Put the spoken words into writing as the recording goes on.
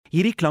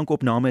Hierdie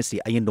klankopname is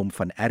die eiendom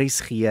van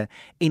RSG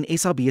en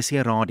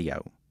SABC Radio.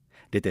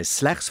 Dit is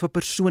slegs vir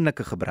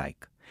persoonlike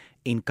gebruik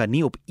en kan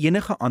nie op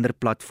enige ander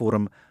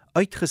platform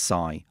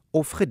uitgesaai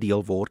of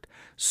gedeel word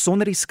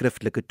sonder die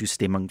skriftelike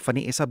toestemming van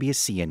die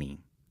SABC nie.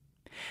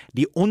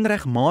 Die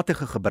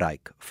onregmatige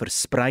gebruik,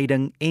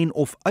 verspreiding en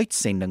of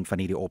uitsending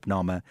van hierdie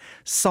opname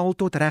sal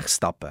tot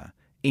regstappe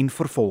en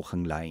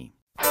vervolging lei.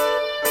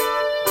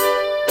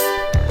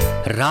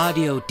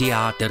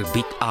 Radioteater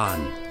bied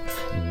aan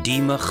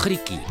Die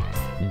MAGRIETJIE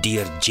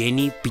deur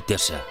Jenny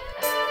Pieterse.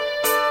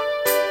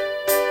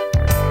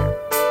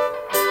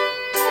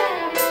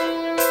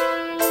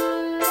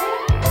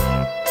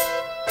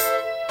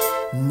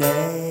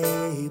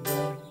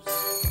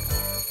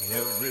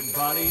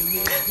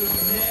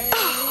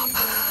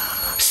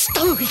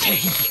 Stil jy!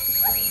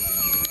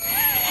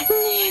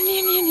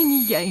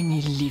 Nee, jy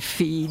nie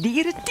liefie, die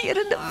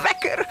irriterende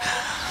wekker.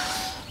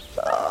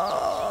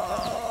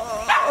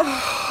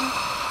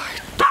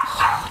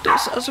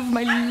 Dis asof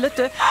my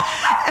litte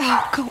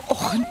elke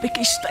oggend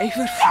bietjie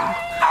stywer voel.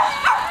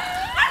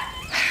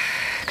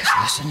 Ek is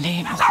lus en lê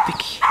nog 'n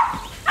bietjie.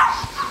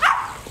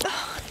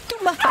 Toe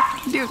maar,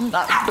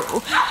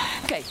 Leonardo.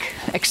 Kyk,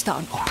 ek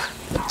staan op.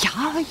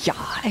 Ja,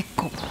 ek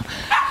kom.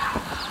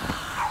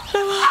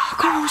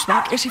 Kom ons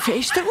maak eers die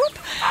venster oop,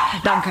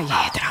 dan kan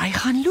jy 'n draai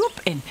gaan loop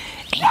en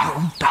jou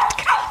ontbyt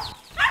kry.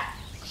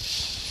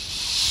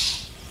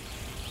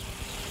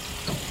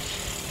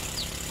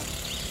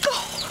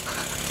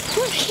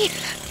 Nee,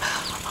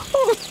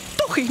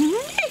 tog nie.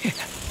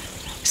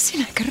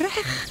 Sien ek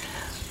reg?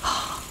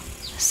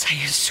 Sy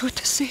is so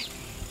te sê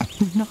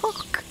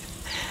naak.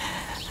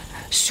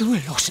 So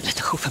los dit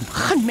hoef hom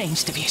geen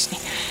mens te wees nie.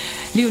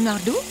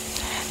 Leonardo,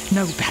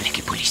 nou bel ek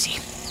die polisie.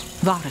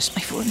 Waar is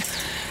my foon?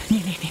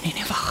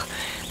 Nee, wag.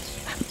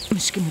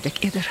 Miskien moet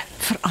ek eerder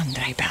vir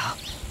Andrei bel.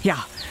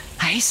 Ja,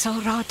 hy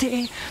sal raad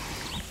hê.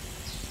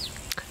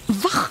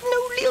 Wag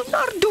nou,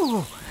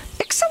 Leonardo.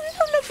 Ek sal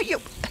nou vir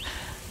jou.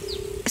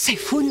 Sy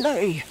foon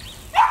lui.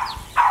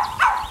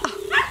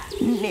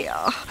 Nee,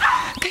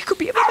 kyk op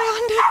hier by my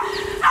hande.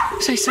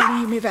 Sy sal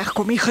nie meer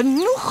wegkom nie.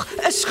 Genoeg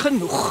is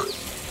genoeg.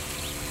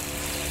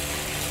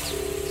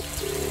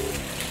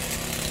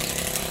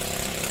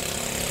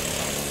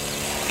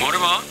 Môre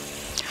ma?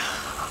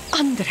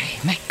 Andrei,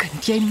 my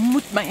kind, jy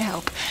moet my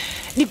help.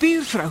 Die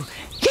buurvrou,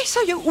 jy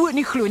sal jou oë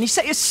nie glo nie,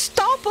 sy is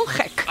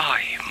stapelgek.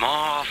 Ai,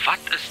 ma,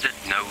 wat is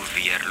dit nou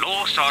weer?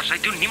 Los haar, sy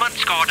doen niemand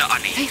skade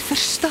aan nie. Jy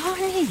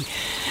verstaan nie.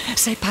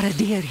 Sy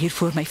paradeer hier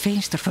voor my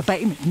venster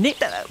verby met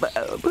net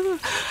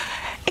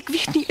ek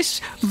weet nie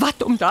eens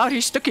wat om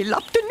daardie stukkie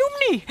lap te noem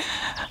nie.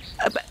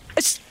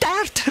 'n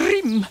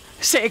Stertriem,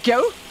 sê ek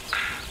jou.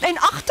 En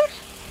agter,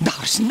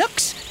 daar's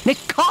niks, net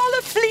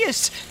kale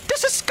vlees.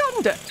 Dis 'n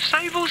skande.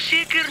 Sy wil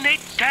seker net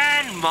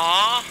tan,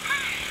 ma.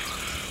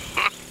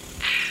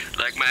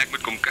 Lyk my ek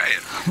moet kom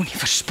kuier. Moenie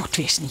verspot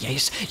wees nie,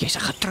 jy's 'n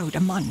getroude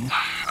man.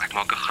 Ek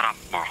maak 'n grap,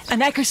 ma.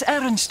 En ek is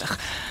ernstig.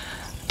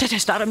 Dit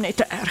is daarom net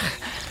te erg.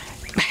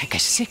 Ek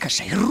is seker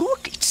sy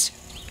rook iets.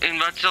 En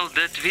wat sal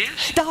dit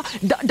wees?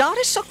 Daar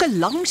is sulke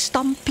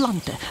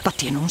langstamplante wat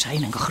teen ons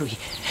heining groei.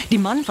 Die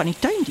man van die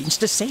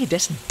tuindienste sê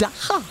dis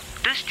dagga.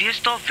 Dis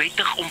deesdae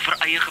wettig om vir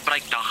eie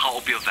gebruik dagga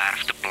op jou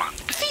werf te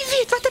plant. Wie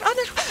weet watter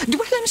ander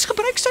dwelms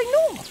gebruik sy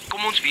nog?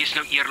 Kom ons wees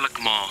nou eerlik,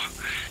 ma.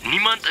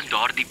 Niemand in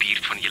daardie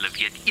buurt van julle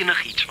weet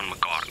enigiets van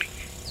mekaar nie.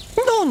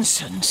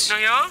 Nonsens.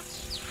 Nou ja?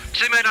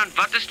 Sê my dan,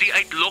 wat is die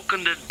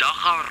uitlokkende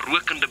dagga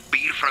rokende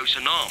buurvrou se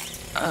naam?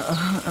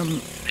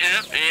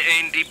 Ja,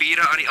 en die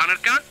bure aan die ander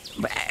kant?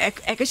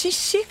 Ek is nie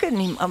seker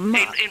nie, maar...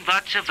 En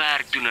wat se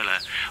werk doen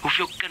hulle?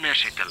 Hoeveel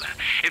kinders het hulle?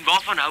 En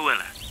waarvan hou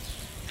hulle?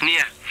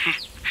 Nee,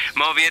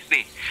 maar weet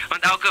nie,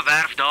 want elke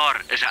werf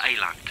daar is 'n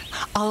eiland.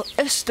 Al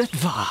is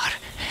dit waar,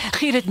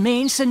 gee dit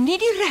mense nie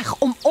die reg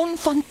om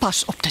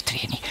onvanpas op te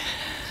tree nie.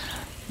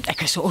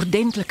 Ek is 'n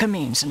ordentlike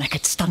mens en ek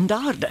het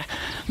standaarde.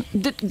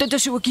 Dit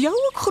is hoe ek jou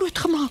ook groot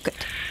gemaak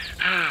het.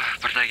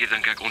 Partyke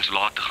dink ek ons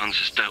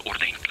lategans is te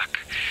ordentlik.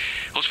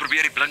 Ons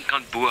probeer die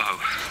blinkkant bo hou,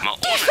 maar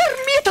Die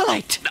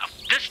vermetelheid! Nou,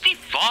 dis die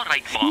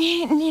waarheid, ma.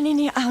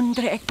 Nee,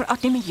 Andre, ek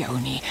praat nie met jou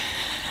nie.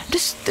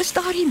 Dis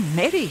daardie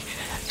Mary.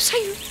 Sy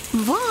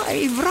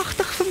waai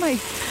wragtig vir my.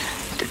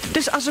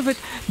 Dis asof dit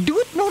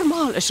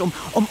doodnormaal is om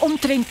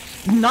omtrent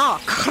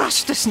naak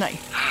gras te sny.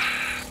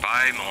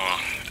 Bye, ma.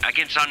 Ek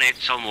en Sanet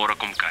sal môre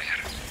kom kuier.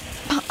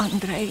 Maar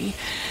Andre,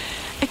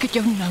 ek het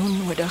jou nou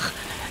nodig.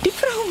 Die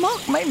vrou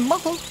maak my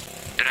mal.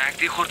 Trek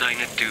die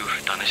gordyne toe,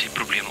 dan is die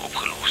probleem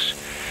opgelos.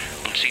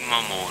 Ons sien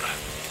maar môre.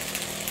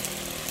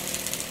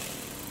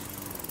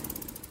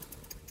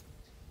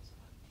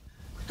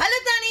 Hallo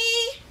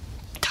Tannie.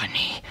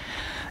 Tannie,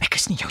 ek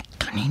is nie jou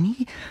Tannie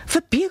nie.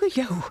 Verbeel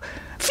jou.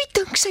 Wie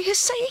dink sy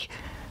is sy?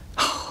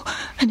 Oh,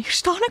 en hier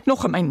staan ek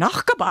nog in my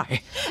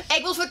nagkabaai.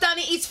 Ek wil vir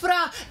Tannie iets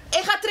vra.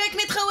 Ek gaan trek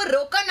net gou 'n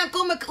rok aan, dan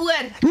kom ek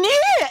oor.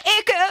 Nee,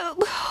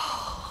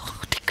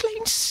 die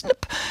klein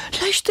snip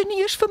luister nie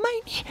eers vir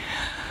my nie.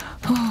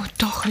 Oh,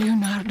 tog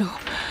Leonardo.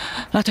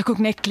 Laat ek ook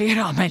net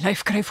klere aan my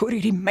lyf kry voor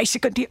hierdie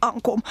meisiekind hier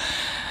aankom.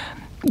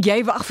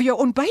 Jy wag vir jou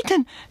ontbyt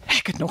en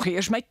ek het nog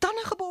eers my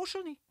tande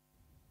geborsel nie.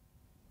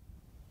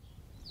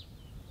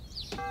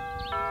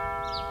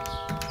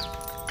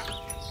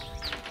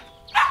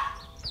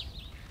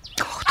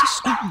 Dit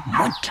is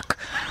onmoontlik.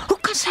 Hoe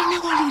kan sy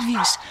nou al hier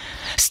wees?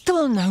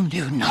 Stil nou,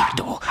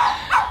 Leonardo.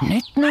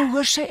 Net nou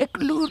hoor sy ek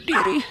loer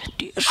deur die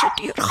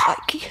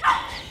deurgaatjie.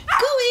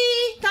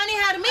 Koei,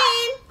 Tannie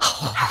Hermien.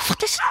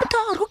 Wat is dit met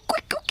haar? Hoe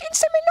ken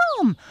sy my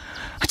naam?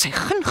 Het sy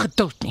geen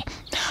geduld nie.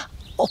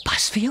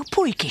 Oppas vir jou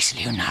pootjies,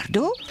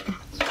 Leonardo.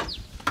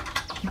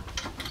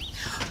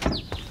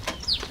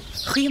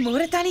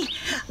 Goeiemôre Tannie.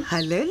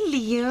 Hallo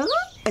Leo.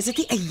 Is dit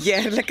nie 'n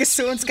heerlike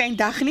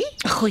sonskyndag nie?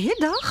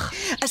 Goeiedag.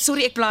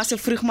 Sorry ek plaas so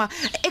vroeg, maar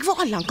ek wou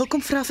al lankal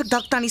kom vra of ek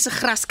dalk Tannie se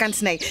gras kan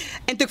sny.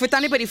 En toe ek vir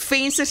Tannie by die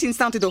venster sien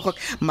staan, toe dog ek,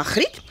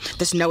 Magriet,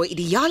 dis nou 'n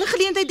ideale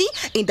geleentheid die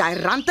en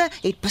daai rante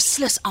het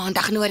beslis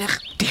aandag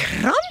nodig. Die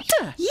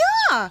rante?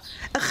 Ja,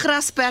 'n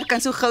grasperk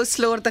kan so gou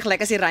slordig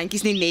lyk as die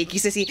randjies nie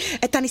netjies is nie.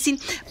 Tannie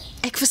sien,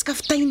 ek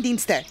verskaf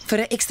tuindienste vir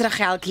 'n ekstra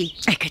geldjie.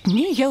 Ek het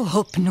nie jou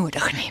hulp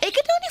nodig nie. Ek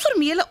het nou nie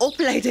formele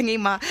opleiding nie,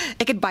 maar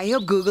ek het baie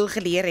op Google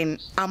geleer en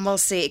almal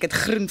sê ek het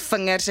groen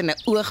vingers en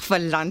 'n oog vir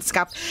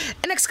landskap.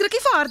 En ek skrik nie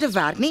vir harde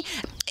werk nie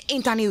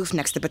en Tannie hoef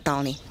niks te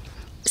betaal nie.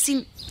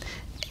 Sien,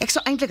 ek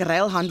sou eintlik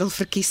ruilhandel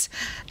verkies.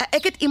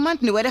 Ek het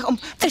iemand nodig om...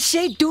 Is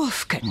jy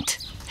doof, kind?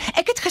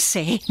 Ek het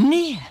gesê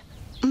nee.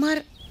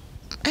 Maar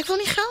ek wil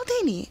nie geld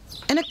hê nie.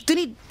 En ek doen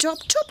die job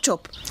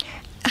chop.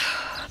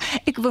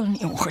 Ek wil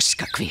nie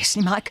ongeskik wees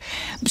nie, maar ek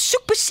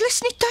soek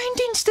beslis nie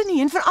tuindienste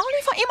nie en veral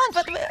nie van iemand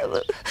wat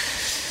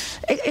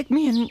ek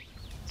meen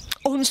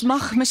ons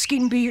mag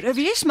miskien bure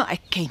wees, maar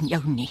ek ken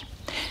jou nie.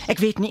 Ek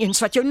weet nie eens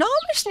wat jou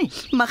naam is nie.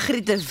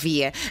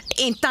 Weduwee.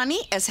 En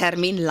Tannie is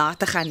Hermien laat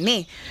te gaan,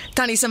 nê?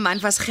 Tannie se man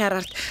was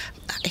Gerard.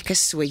 Ek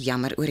is so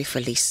jammer oor die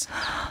verlies.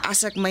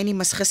 As ek my nie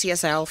misgis nie,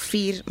 is hy al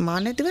 4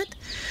 maande dood.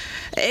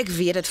 Ek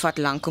weet dit vat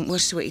lank om oor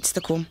so iets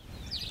te kom.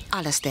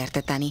 Alles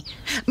sterkte Tannie.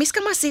 Mens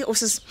kan maar sê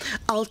ons is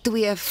al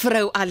 2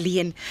 vrou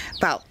alleen.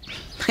 Wel,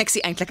 ek sê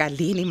eintlik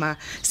alleen nie, maar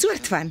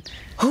soort van.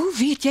 Hoe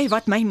weet jy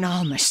wat my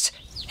naam is?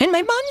 En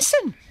my man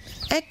se?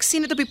 Ek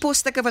sien dit op die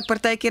posstukke wat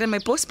partykeer in my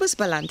posbus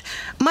beland,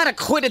 maar ek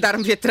gooi dit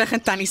daarom weer terug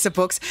in Tannie se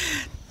boks.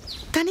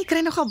 Tannie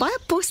kry nogal baie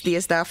pos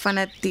deesdae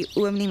vandat die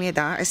oom nie meer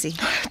daar is nie.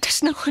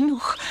 Dis nou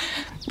genoeg.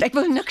 Ek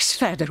wil niks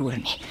verder hoor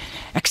nie.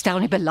 Ek stel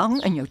nie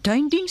belang in jou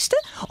tuindienste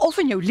of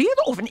in jou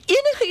lewe of in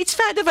enige iets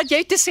verder wat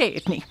jy te sê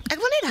het nie. Ek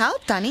wil net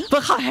help, Tannie.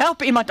 Wil gaan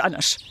help iemand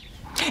anders.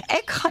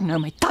 Ek gaan nou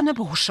my tande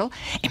borsel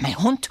en my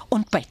hond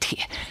ontbyt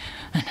gee.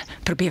 En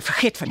probeer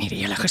vergeet van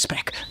hierdie hele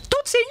gesprek.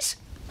 Totsiens.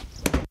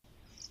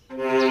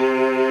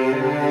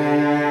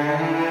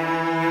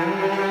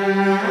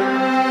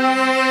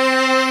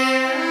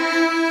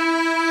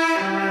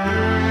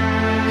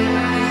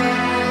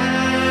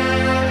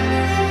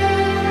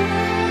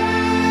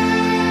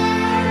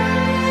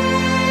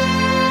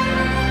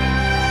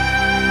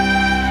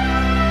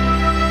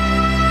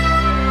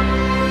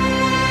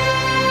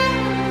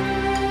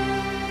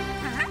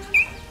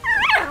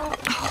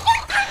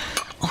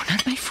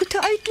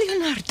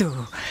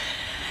 Leonardo.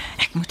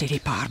 Ek moet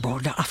hierdie paar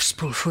borde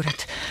afspoel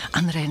voordat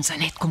Andre en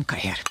Janet kom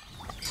kuier.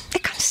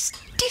 Ek kan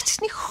steeds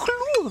nie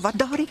glo wat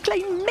daardie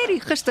klein Mary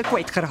gister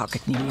kwyt geraak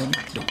het nie,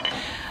 Leonardo.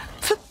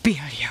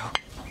 Verbeel jou.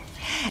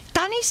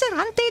 Tannie se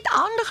rante het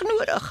aandag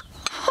nodig.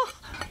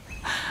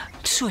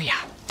 So ja,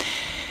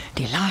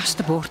 die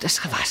laaste bord is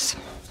gewas.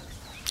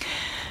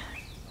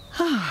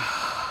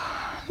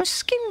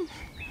 Miskien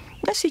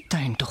is die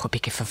tuin tog 'n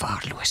bietjie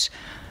verwaarloos.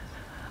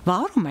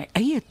 Waarom my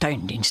eie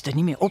tuindienste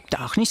nie meer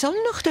opdaag nie, sal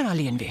nugter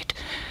alleen weet.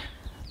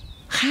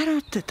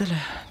 Gerard het hulle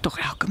tog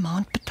elke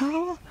maand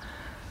betaal?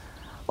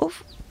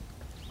 Of...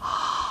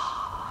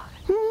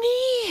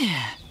 Nee,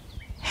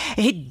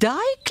 het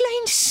daai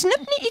klein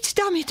snip nie iets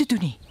daarmee te doen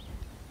nie?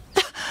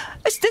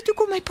 Is dit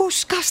hoekom my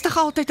poskastig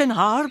altyd in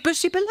haar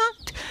busie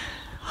beland?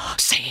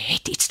 Sy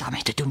het iets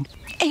daarmee te doen.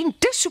 En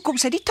dis hoekom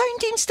sy die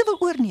tuindienste wil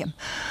oorneem.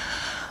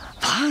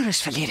 Waar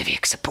is verlede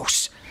week se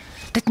pos?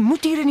 Dit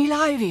moet hier in die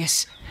laai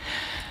wees.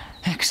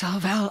 Ek sal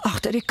wel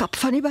agter die kap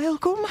van die byl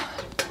kom.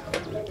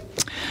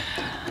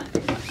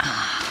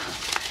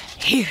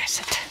 Hier is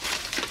dit.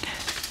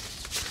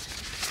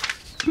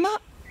 Maar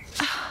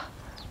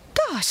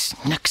daar's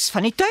niks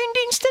van die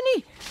tuindienste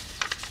nie.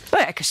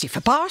 Maar ek is nie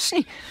verbaas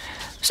nie.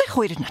 Sy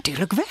gooi dit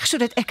natuurlik weg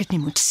sodat ek dit nie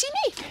moet sien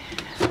nie.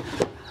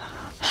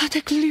 Laat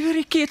ek liewer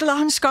die ketel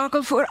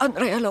aanskakel voor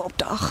Andre hulle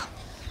opdaag.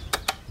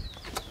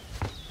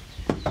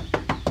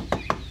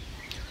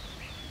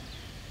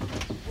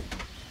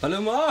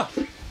 Hallo ma.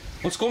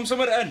 Ons kom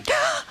sommer in.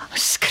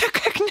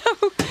 Skrik ek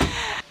nou.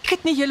 Ek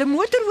het nie julle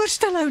motor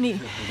hoorstel hou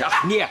nie. Ja,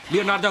 nee,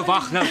 Leonardo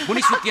wag nou.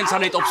 Moenie so teen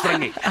Janet opspring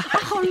nie. Ek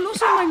gaan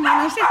los op my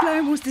man, hy's net bly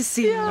om ons te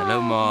sien.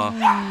 Hallo ma.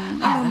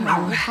 Hallo,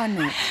 hoe gaan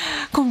dit?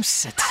 Kom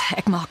sit,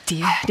 ek maak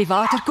tee. Die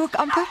water kook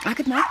amper. Ek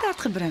het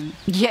melktert gebring.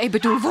 Jy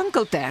bedoel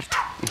winkeltert.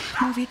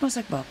 Maar weet mos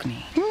ek bak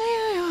nie.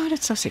 Nee, ja,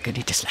 dit sal seker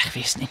nie te sleg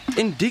wees nie.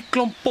 En die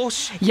klomp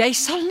pos. Jy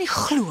sal nie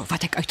glo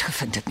wat ek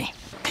uitgevind het nie.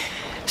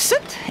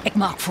 Sit, ek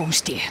maak vir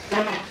ons tee.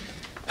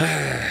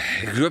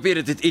 Ek hoop jy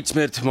dit het iets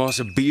met ma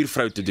se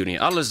buurvrou te doen nie.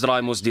 Alles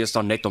draai mos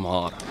deesdae net om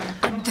haar.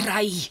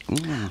 Andrei.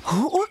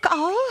 Hoe ook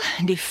al,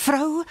 die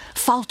vrou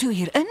val toe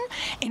hier in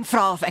en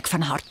vra of ek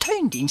van haar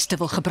tuindienste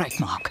wil gebruik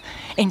maak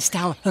en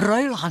stel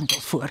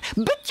ruilhandel voor.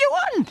 Bid jou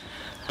aan.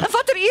 En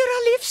watter era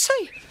leef sy?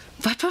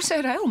 Wat was sy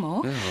ruil,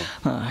 ma?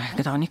 Ek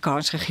het haar nie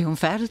kans gegee om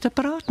verder te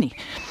praat nie.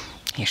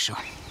 Hierso.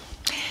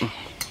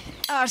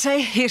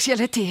 Hier is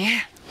julle tee.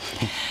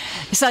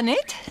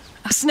 Sennett,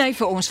 sny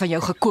vir ons van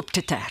jou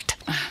gekoopte tert.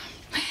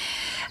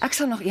 Ek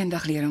sal nog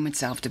eendag leer om dit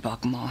self te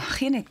bak, maar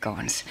geen net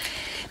kans.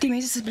 Die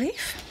mense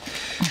asseblief.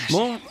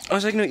 Maar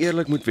as ek nou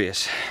eerlik moet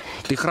wees,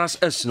 die gras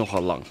is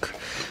nogal lank.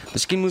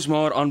 Miskien moes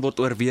maar haar aanbod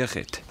oorweeg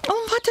het.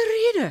 Om watter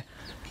rede?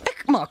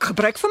 Ek maak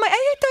gebruik van my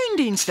eie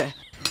tuindienste.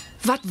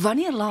 Wat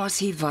wanneer laas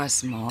hier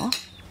was, ma?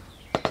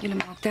 Julle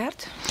maak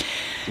tert?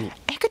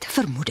 Ek het 'n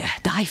vermoede,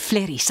 daai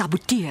Flerry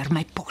saboteer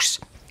my pos.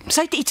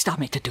 Sy het iets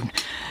daarmee te doen.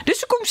 Dis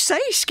hoekom sy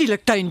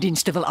skielik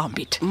tuindienste wil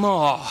aanbied.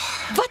 Maar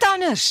Wat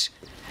anders?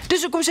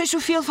 Dis hoekom sy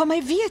soveel van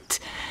my weet.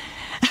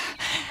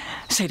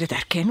 Sy het dit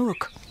erken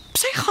ook.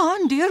 Sy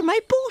gaan deur my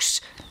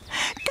pos.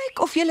 Kyk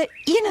of jy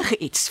enige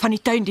iets van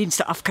die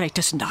tuindienste afkry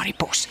tussen daardie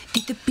pos.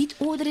 Die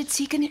debietorder het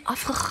seker nie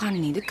afgegaan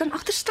nie. Dit kan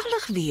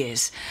agterstallig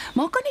wees.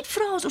 Maar kan net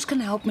vra as ons kan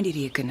help met die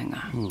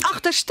rekeninge.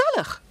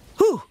 Agterstallig?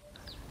 Hoe?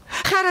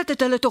 Gerard het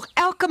hulle tog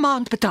elke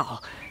maand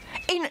betaal.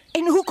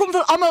 En hoekom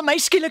wil almal my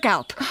skielik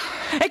help?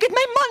 Ek het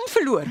my man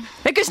verloor.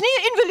 Ek is nie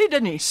 'n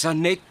invalide nie.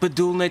 Sennett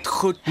bedoel net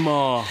goed,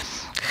 ma.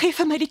 Geef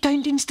vir my die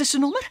tuindienste se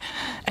nommer.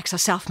 Ek sal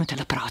self met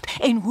hulle praat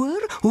en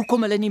hoor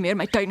hoekom hulle nie meer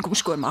my tuin kom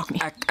skoonmaak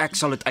nie. Ek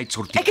sal dit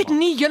uitsorteer. Ek het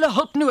nie julle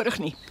hulp nodig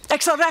nie.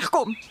 Ek sal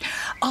regkom.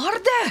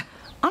 Aarde!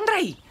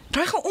 Andrei,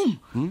 draai gou om.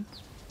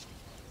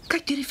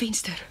 Kyk deur die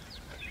venster.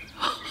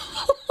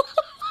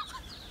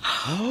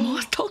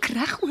 Maar dalk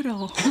reg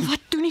oral. Wat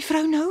doen die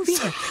vrou nou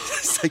weer?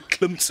 Sy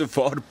klim so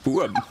vaar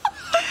boom.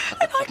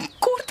 En daai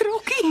kort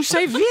rokkie.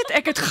 Sy weet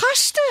ek het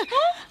gaste.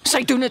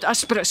 Sy doen dit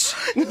aspres.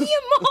 Nee,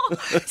 ma.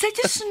 Sy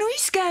het 'n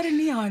snoeisker in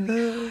die hand.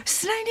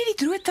 Sny net die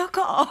droë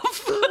takke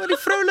af. Maar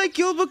die vrou lyk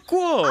heel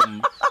bekwam.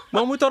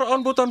 Maar moet haar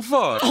aanbod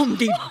aanvaar. Om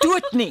die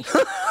dood nie.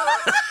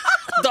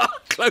 Daar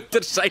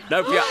klouter sy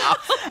nou weer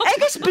af.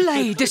 Ek is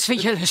bly dis vir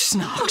julle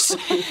snaaks.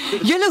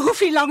 Julle hoef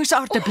nie langs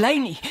haar te bly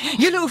nie.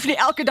 Julle hoef nie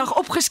elke dag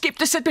opgeskep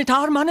te sit met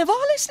haar manne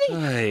wales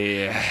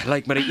nie.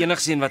 Lyk my die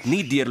enigste een wat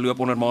nie deurloop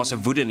onder ma se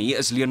woede nie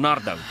is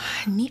Leonardo.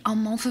 Nie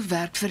almal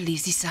verwerk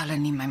verlies dieselfde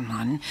nie, my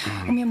man.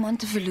 Om jou man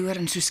te verloor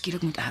en so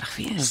skielik moet erg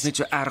Dit is wees. net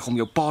so erg om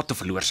jou pa te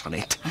verloor,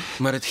 Sennett.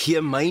 Maar dit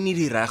gee my nie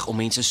die reg om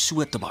mense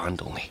so te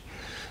behandel nie.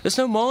 Dis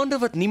nou maande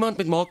wat niemand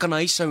met ma kan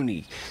huishou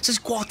nie.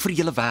 Sy's kwaad vir die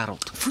hele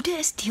wêreld. Woede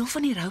is deel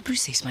van die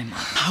rouproses, my man.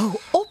 Hou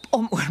op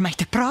om oor my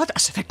te praat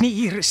asof ek nie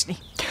hier is nie.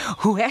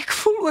 Hoe ek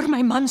voel oor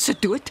my man se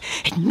dood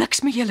het niks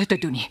met julle te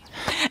doen nie.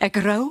 Ek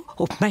rou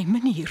op my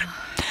manier.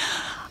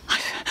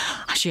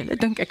 As julle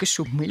dink ek is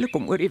so moeilik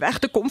om oor die weg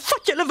te kom,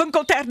 vat julle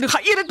winkelterd en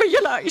gaan eet dit by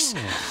julle huis.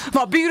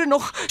 Waar bure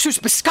nog soos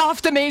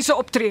beskaafde mense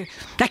optree.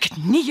 Ek het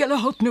nie julle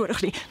hulp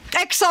nodig nie.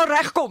 Ek sal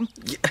regkom.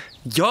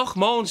 Jaag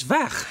ma ons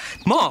weg.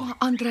 Ma, Maar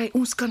Andrei,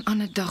 ons kan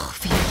aan 'n dag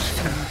weer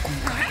vir jou kom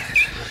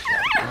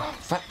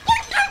kuier.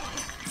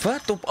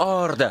 wat op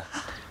aarde?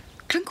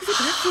 Klink of dit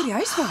reg voor die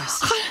huis was.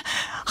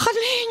 Gaan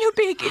lê in jou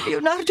bedjie,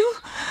 Leonardo.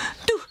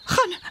 Toe,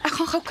 gaan. Ek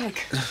gaan gou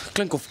kyk.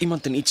 Klink of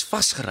iemand in iets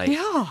vasgery.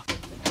 Ja.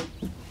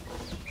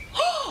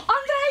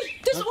 Andrei,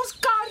 dis ons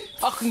kar.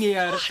 Ag nee,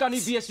 dit kan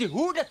nie wees nie.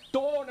 Hoe dit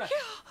donder.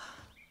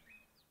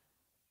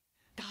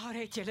 Daar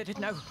het julle dit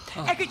nou.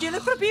 Ek het julle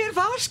probeer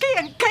waarsku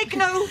en kyk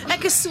nou.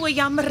 Ek is so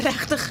jammer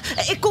regtig.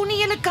 Ek kon nie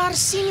julle kar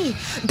sien nie.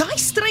 Daai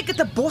struik het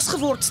 'n bos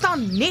geword,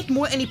 staan net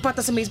mooi in die pad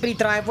as 'n mens by die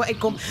driveway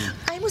uitkom.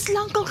 Hy moes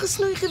lankal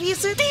gesnoei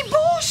gewees het. Die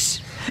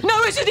bos!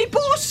 Nou is dit die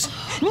bos!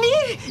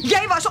 Nee,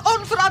 jy was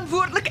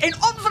onverantwoordelik en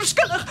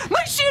onverskillig.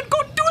 My seun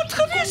kon dood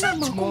gewees het.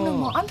 Kom nou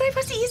maar. Andrei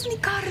was nie eens in die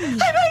kar nie.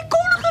 Hy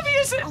kon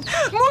gewees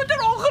het.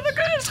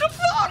 Motorongelukke is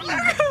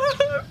gevaarlik.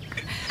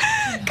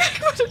 Kyk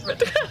wat het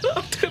met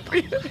Gerard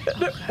gebeur.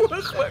 In 'n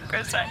oogwink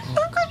is hy.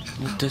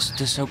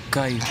 Dis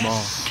okay,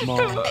 ma.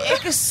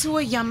 Ek is so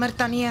jammer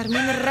Tannie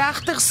Hermine,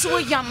 regtig so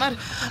jammer.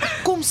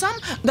 Kom saam,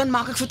 dan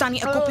maak ek vir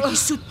Tannie 'n koppie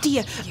soet tee.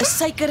 'n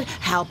Suiker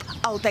help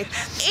altyd.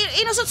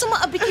 En as ons sommer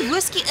 'n bietjie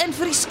whisky in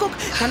vir die skok,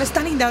 dan is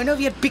Tannie nou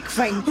weer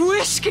piekfyn.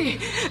 Whisky,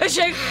 is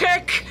jy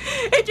gek?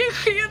 Het jy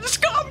geen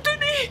skaamte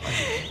nie?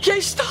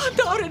 Jy staan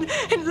daar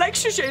en lyk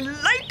soos jy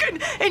lyk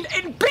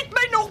en bied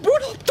my nog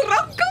boonop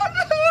drank aan.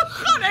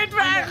 Gaan net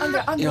weg.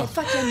 Andrei,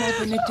 vat jou maar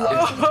binne toe. Ek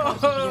gaan die kar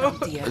probeer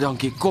hanteer.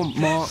 Dankie. Kom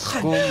ma.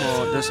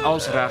 Dis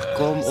als reg.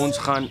 Kom, ons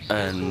gaan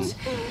in.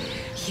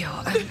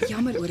 Ja,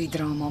 jammer oor die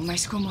drama. My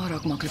skoonma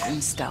raak maklik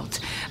ontsteld.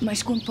 My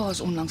skoonpa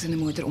is onlangs in 'n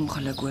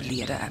motorongeluk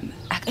oorlede.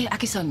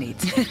 Ek is al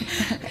net.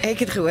 Ek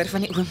het gehoor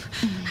van die oom.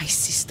 Hy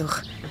sies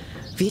tog.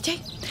 Weet jy?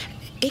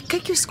 Ek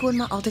kyk jou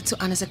skoonma altyd so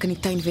aan as ek in die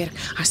tuin werk.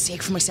 Dan sê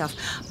ek vir myself,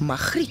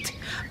 Magriet,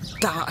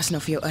 daar is nou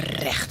vir jou 'n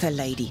regte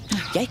lady.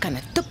 Jy kan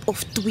 'n tip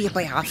of 2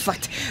 by haar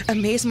vat. 'n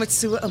Mens met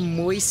so 'n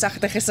mooi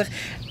sagte gesig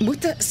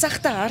moet 'n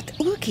sagte hart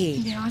ook hê.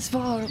 Ja, is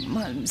waar,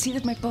 maar sien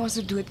dat my pa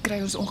se dood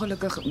kry ons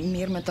ongelukkig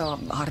meer met haar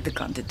harde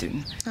kant te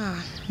doen.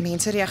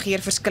 Mense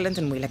reageer verskillend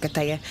in moeilike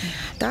tye.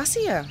 Daar's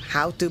nie 'n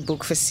how-to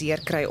boek vir seer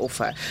kry of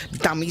 'n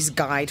dummy's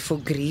guide for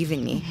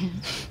grieving nie.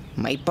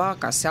 My pa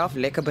kan self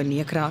lekker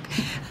beneek raak,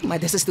 maar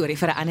dis 'n storie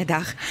vir 'n ander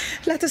dag.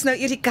 Laat ons nou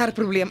eers die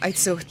karprobleem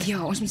uitsort.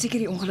 Ja, ons moet seker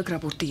die ongeluk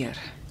rapporteer.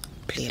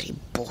 Plerie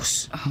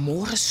bos.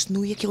 Môre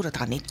snoei ek jou dat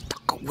daar net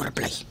takke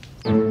oorbly.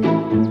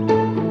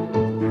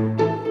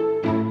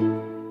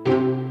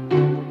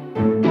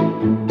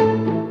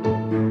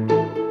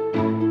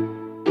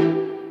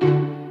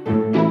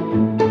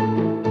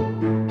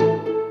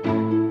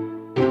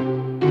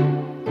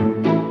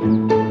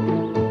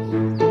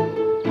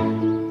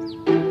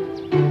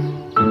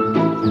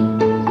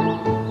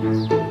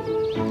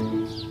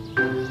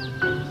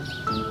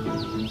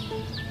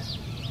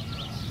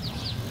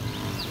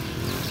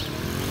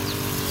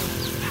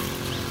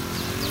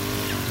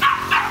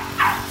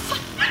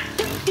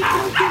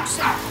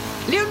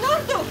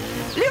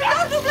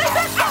 Leonardo, bly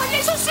weg staan,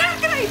 jy sal seer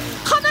kry.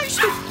 Gaan huis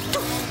toe.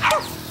 Toe.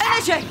 En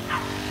as jy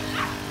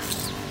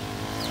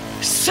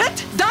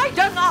sit daai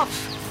ding af.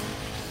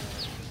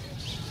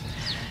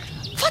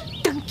 Wat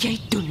dink jy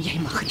doen jy,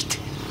 Magriet?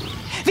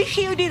 Wie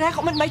gee jou die reg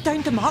om in my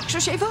tuin te maak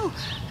soos jy wil?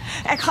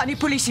 Ek gaan die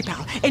polisie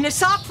bel en 'n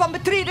saak van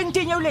betreding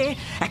teen jou lê.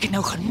 Ek het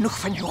nou genoeg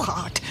van jou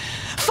gehad.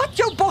 Vat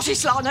jou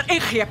bossieslaaner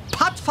en gee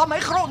pad van my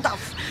grond af.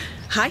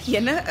 Hi,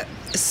 Jenne.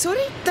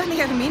 Sorry, Tannie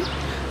Hermine.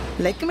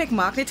 Lyk my ek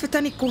maak net vir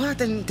Tannie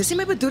kwaad en dis nie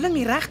my bedoeling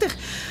nie, regtig.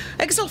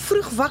 Ek is al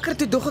vroeg wakker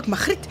toe dog ek,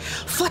 Magriet,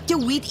 vat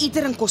jou weed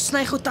eater en kos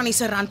sny gou Tannie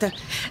se rante.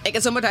 Ek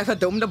het sommer daai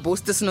verdomde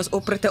bos tussen ons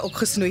opritte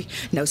opgesnoei.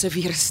 Nou is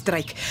weer 'n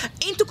struik.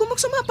 En toe kom ek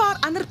sommer 'n paar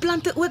ander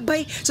plante ook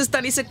by, soos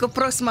Tannie se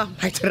koprosma.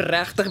 Hy het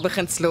regtig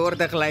begin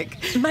slordig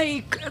lyk.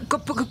 My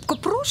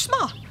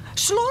koprosma?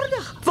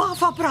 Slordig?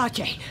 Waarvan praat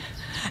jy?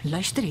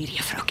 Luister hier,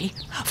 juffroukie.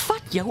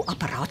 Vat jou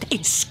apparaat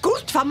en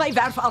skoort van my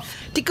werf af.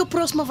 Die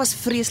koprosma was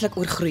vreeslik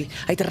oorgroei.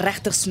 Hy het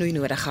regtig snoei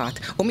nodig gehad.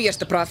 Om eers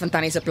te praat van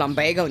Tannie se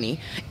plumbago nie.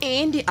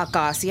 En die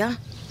akasia.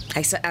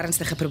 Hy's 'n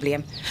ernstige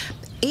probleem.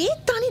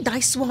 Het Tannie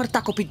daai swaar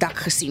tak op die dak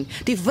gesien?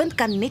 Die wind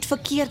kan net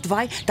verkeerd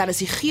waai, dan is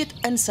die geet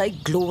in sy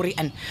glory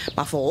in.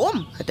 Maar vir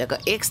hom het ek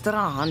 'n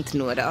ekstra hand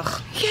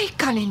nodig. Jy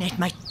kan nie net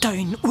my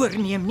tuin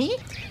oorneem nie.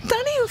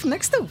 Tannie hoef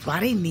niks te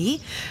worry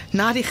nie.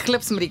 Na die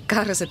glips met die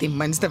kar is dit die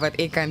minste wat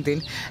ek kan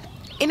doen.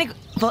 En ek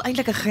wil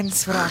eintlik 'n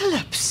guns vra.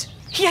 Glips?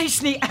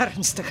 Jy's nie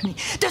ernstig nie.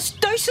 Dis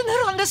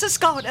duisende rande se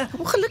skade.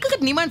 Ongelukkig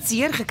het niemand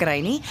seer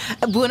gekry nie.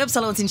 Boonop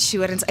sal ons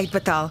insurance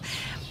uitbetaal.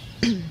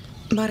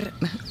 Maar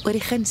oor die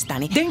guns,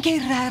 Tannie. Dink jy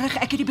regtig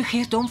ek het die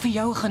begeerte om vir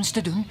jou 'n guns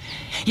te doen?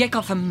 Jy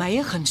kan vir my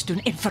 'n guns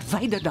doen en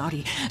verwyder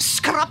daardie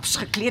skraps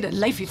geklede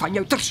lyfie van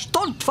jou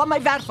terstond van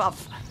my werf af.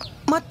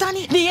 Maar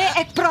Tannie, nee,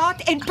 ek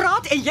praat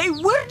en jy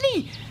hoor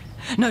nie.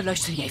 Nou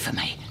luister jy vir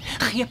my.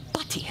 Gee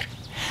pad hier.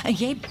 En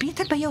jy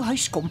beter by jou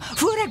huis kom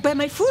voor ek by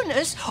my foon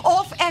is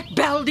of ek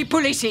bel die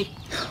polisie.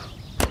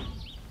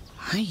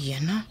 Hi,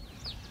 Jenna.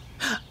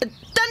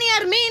 Tannie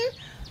Hermine,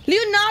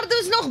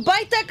 Leonardo's nog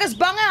buite, ek is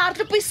bang hy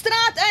hardloop die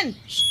straat in.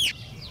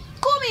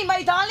 Kom hier,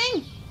 my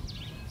darling.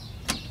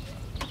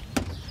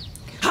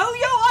 Hou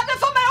jou hande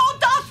van my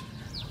hond af.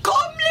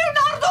 Kom,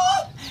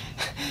 Leonardo.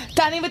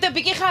 Tannie moet 'n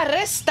bietjie gaan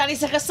rus, Tannie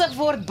se gesig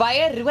word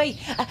baie rooi.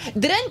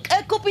 Drink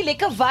 'n koppie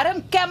lekker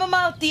warm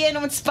chamomile tee en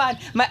ontspan.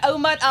 My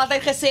ouma het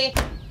altyd gesê,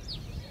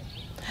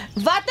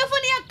 wat nou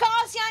van die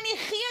akasia en die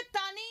geet,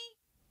 Tannie?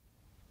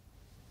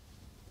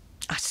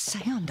 As sy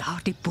aan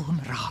daardie boom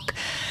raak,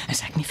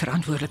 is ek nie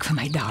verantwoordelik vir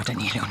my dade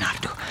nie,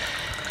 Leonardo.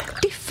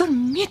 Die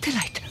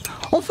vermetelheid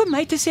om vir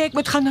my te sê ek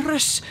moet gaan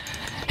rus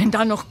en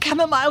dan nog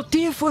chamomile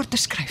tee voor te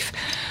skryf.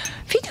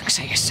 Wie dink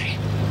sy is sy?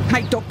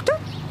 My dokter?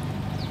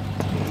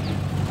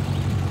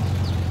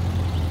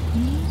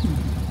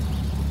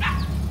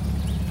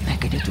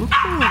 Ek het dit ook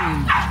gehoor,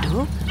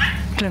 Leonardo.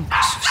 Klink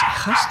asof sy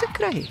gaste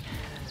kry.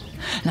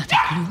 Laat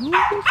ek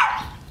loop.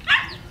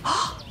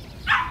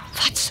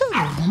 Wat so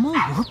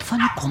rommelhoop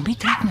van 'n kombi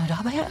trek nou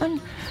daarbey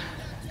in?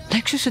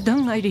 Lyk soos 'n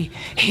ding uit die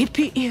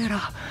hippie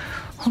era.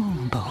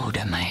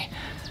 Behoude my.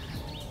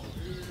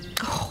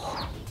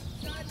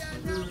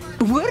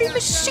 Hoor die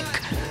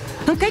musiek.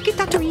 En kyk die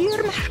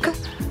tatoeëermerke.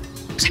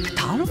 Sy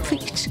betaal ook vir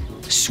iets.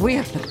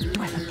 Sweerlik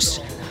dwelms.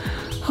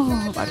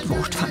 Wat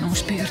word van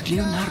ons beurt,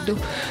 Leonardo?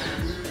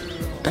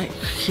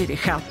 Gee die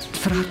geld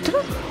vir haar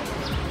terug.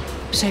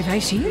 Sy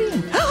wys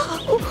hierheen.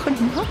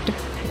 Genade.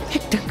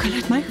 Ek dink hulle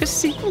het my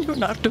gesien,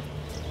 Leonardo.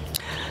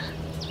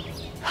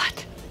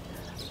 Wat?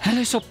 Hulle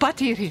is op pad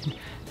hierheen.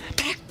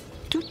 Trek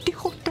toe die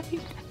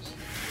gordyn.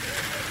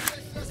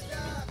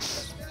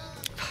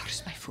 Waar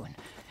is my foon?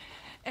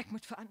 Ek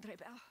moet vir Andre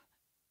bel.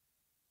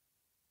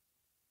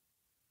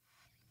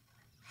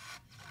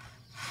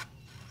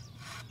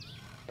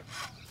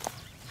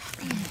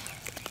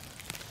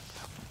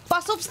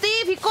 Pas op,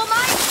 Steve, hier kom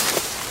hy.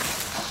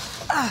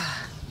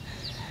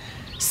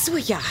 So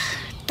ja,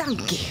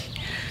 dankie.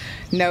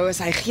 Nou is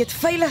hy geet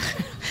veilig.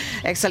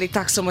 Ek sal die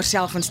tak sommer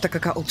self in stukke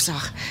kan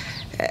opsaag.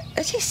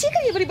 Is jy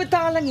seker jy wil die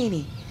betaling hê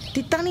nie?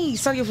 Die tannie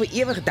sal jou vir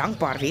ewig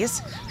dankbaar wees.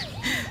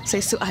 Sy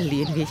is so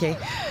alleen, weet jy.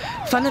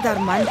 Vandat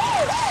haar man...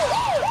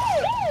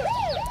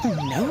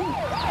 Nou,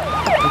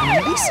 'n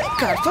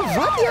polisiekar, vir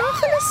wat jaag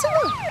hulle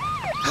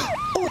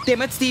so?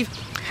 Damn it, Steve.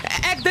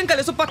 Ek dink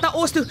hulle is op pad na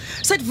Oos toe.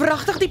 Sy het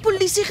wragtig die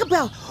polisie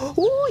gebel.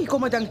 Hier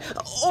kom 'n ding.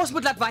 Ons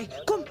moet laat wy.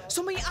 Kom,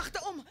 sommer hier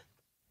agterom.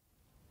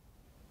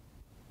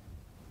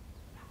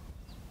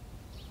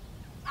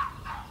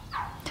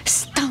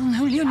 Stil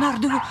nou,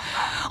 Leonardo.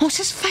 Ons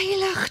is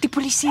veilig. Die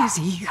polisie is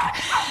hier.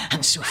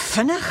 En so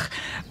vinnig.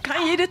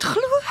 Kan jy dit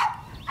glo?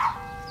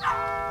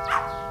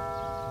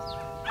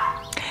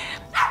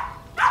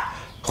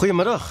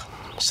 Goeiemiddag.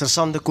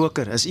 Sergeant de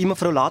Koker, is u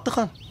mevrou laat te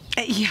gaan?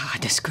 Ja,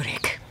 dis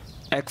korrek.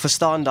 Ek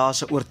verstaan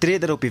daar's 'n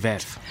oortreder op die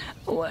werf.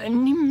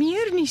 Nie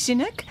meer nie,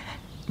 sien ek.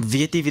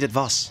 Weet jy wie dit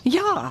was?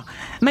 Ja,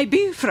 my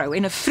buurvrou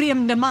en 'n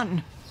vreemde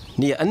man.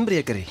 Nie 'n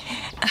inbreker nie.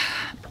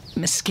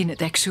 Miskien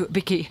het ek so 'n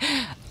bietjie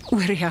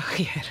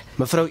oorreageer.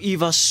 Mevrou, u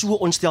was so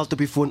ontsteld op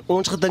die foon.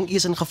 Ons gedink u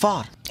is in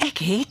gevaar. Ek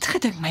het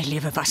gedink my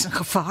lewe was in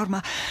gevaar,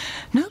 maar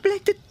nou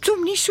blyk dit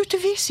om nie so te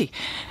wees nie.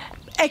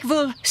 Ek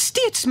wil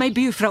steeds my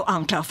buurvrou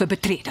aankla vir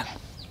betreding.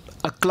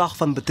 'n Klag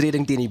van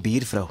betreding teen die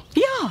buurvrou.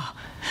 Ja,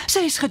 sy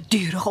is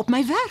gedurig op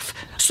my werf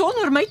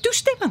sonder my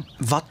toestemming.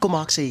 Wat kom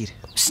maak sy hier?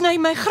 Sny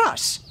my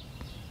gras.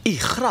 U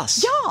gras?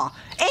 Ja,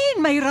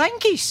 en my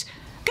randjies.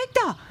 Kyk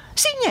daar,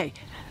 sien jy?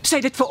 Sy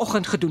het dit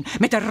vanoggend gedoen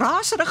met 'n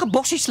raserige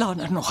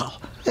bossieslaan nogal.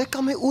 Ek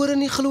kan my ore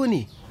nie glo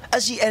nie.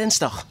 Is jy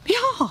ernstig?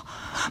 Ja,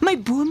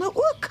 my bome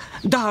ook.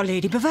 Daar lê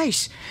die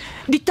bewys.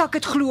 Die tak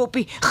het glo op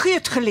die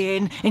geut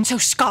gelê en sou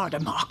skade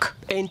maak.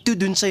 En toe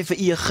doen sy vir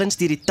u 'n guns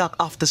deur die tak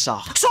af te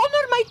saag.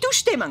 Sonder my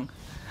toestemming.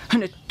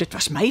 En dit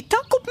was my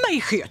tak op my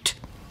geut.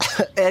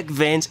 Ek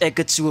wens ek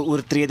het so 'n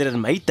oortreder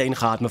in my tuin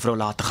gehad, mevrou,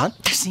 laat te gaan.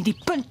 Dis nie die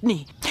punt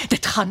nie.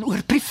 Dit gaan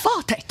oor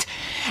privaatheid.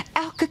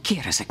 Elke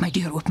keer as ek my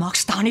deur oopmaak,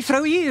 staan die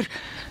vrou hier.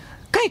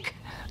 Kyk,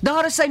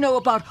 daar is sy nou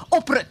op haar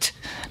oprit,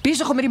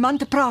 besig om met die man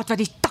te praat wat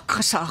die tak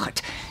gesaag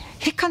het.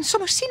 Ek kan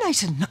sommer sien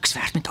hy's niks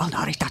werd met al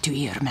daardie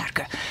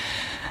tatoeëermerke.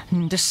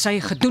 Dis sy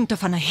gedoente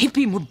van 'n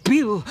hippie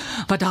mobiel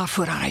wat daar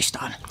voor haar huis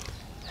staan.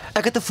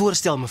 Ek het 'n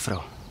voorstel,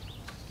 mevrou.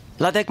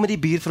 Laat ek met die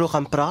buurvrou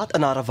gaan praat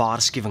en haar 'n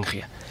waarskuwing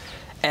gee.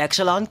 Ek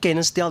sal aan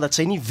kennis stel dat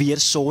sy nie weer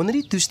sonder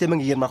die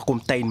toestemming hier mag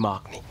kom tuin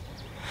maak nie.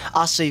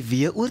 As sy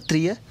weer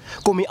oortree,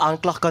 kom die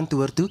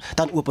aanklagkantoor toe,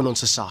 dan open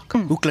ons 'n saak.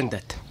 Hoe klink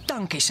dit?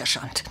 Dankie,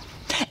 sergeant.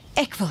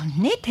 Ek wil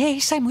net hê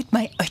sy moet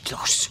my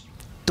uitlos.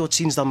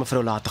 Totsiens dan,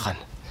 mevrou, laat te gaan.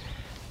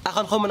 Ek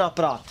gaan gou met haar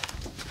praat.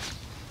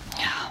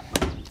 Ja,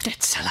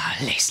 dit sal haar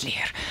les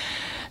leer.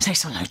 Sy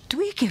sal nou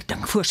 2 keer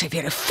dink voor sy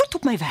weer 'n voet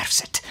op my werf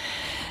sit.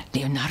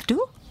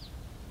 Leonardo?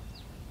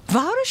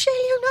 Waar is jy,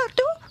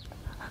 Leonardo?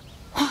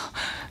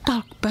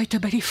 Dalk buite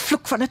by die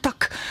vloek van 'n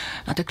tak.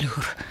 Laat ek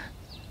loer.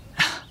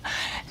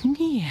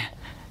 Nee,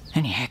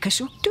 en die hek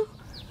is ook toe.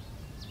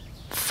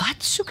 Wat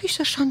soek die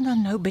sergeant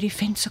dan nou by die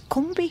vent se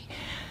kombi?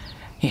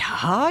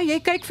 Ja, jy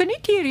kyk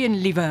verniet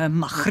hierheen, liewe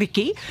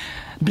MAGRIETJIE.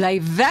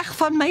 Bly weg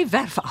van my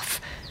werf af.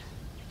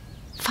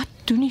 Wat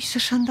doen die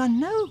sergeant dan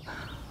nou?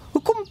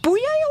 Hoekom boei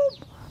hy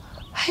hom?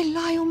 Hy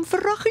laai hom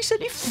vraggies in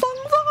die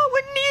vangwa.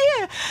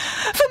 Nee,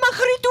 vir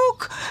MAGRIET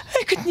ook.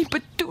 Ek het nie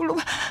bedoel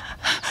om...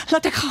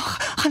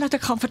 Laat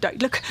ek gaan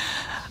verduidelik.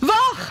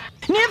 Wag!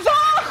 Nee,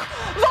 wag!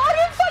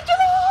 Waarheen vat jy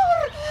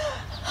haar?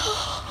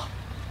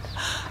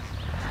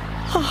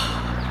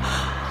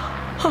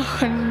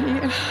 Ag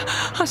nee,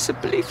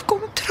 asseblief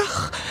kom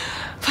terug.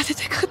 Wat het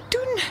ek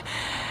gedoen?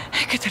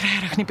 Ek het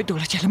regtig nie bedoel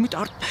dat jy moet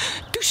haar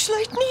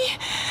toesluit nie.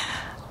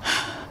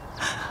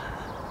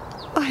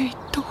 Ai,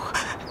 tog.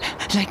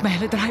 Lyk my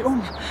hulle draai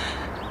om.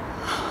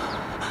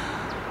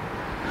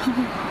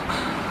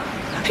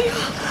 Ja,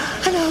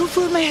 hulle hou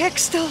voor my hek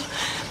stil.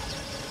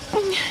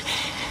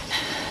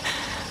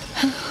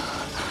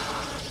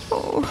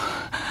 Oh.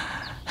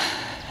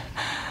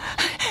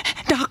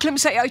 Daar klim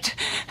sy uit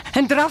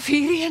en draf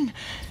hierheen.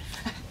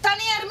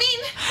 Tannie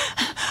Hermien,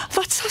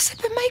 Wat sal sy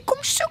by my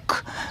kom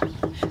soek?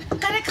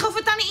 kan ek gou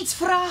vir tannie iets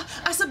vra,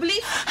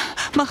 asseblief?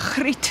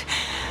 MAGRIET.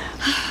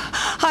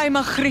 Hi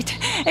MAGRIET,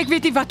 ek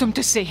weet nie wat om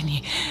te sê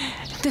nie.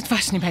 Dit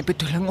was nie my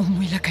bedoeling om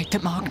moeilikheid te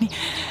maak nie.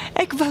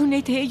 Ek wou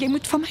net hê jy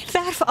moet van my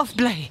werf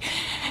afbly.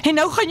 En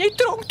nou gaan jy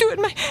tronk toe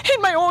en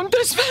my hond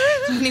is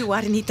Nee,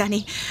 worry nie,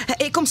 tannie.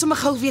 Ek kom sommer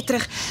gou weer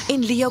terug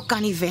en Leo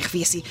kan nie weg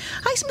wees nie.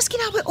 Hy's miskien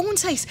al by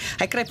ons huis.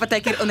 Hy kruip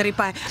partykeer onder die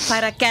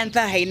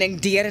parakante heining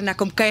deur en dan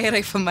kom kuier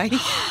hy vir my.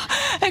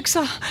 Ek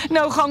sal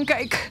nou gaan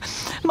kyk.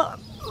 Maar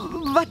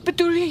wat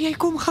bedoel jy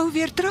kom gou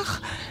weer terug?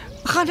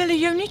 Gaan hulle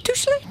jou nie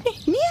toesluit nie?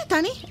 Nee,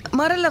 tannie,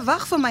 maar hulle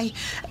wag vir my.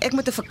 Ek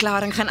moet 'n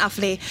verklaring gaan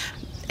aflê.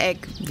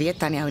 Ek weet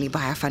tannie hou nie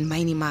baie van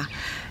my nie, maar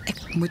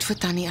ek moet vir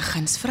tannie 'n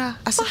guns vra,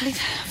 asseblief.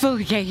 Wil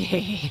jy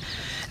hê?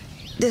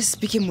 Dis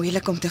bietjie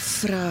moeilik om te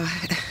vra.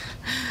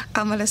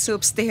 Almal is so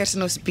opstairs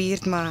in ons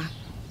buurt, maar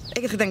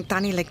Ek het gedink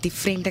Tannie lyk die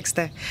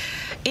vriendelikste.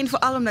 En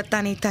veral omdat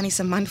Tannie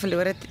se man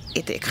verloor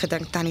het ek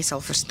gedink Tannie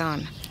sal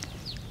verstaan.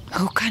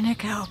 Hoe kan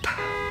ek help?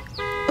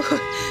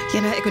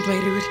 Jana, ek moet my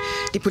roer.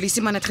 Die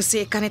polisieman het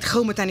gesê ek kan net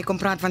gou met Tannie kom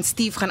praat want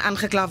Steve gaan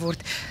aangekla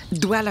word.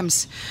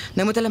 Dwelms.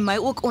 Nou moet hulle my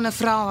ook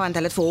ondervra want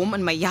hulle het vir hom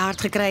in my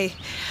hart gekry.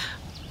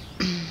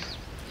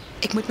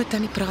 Ek moet met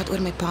Tannie praat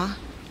oor my pa.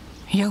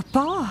 Jou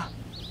pa?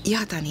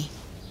 Ja, Tannie.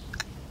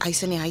 Hy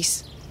is in die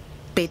huis.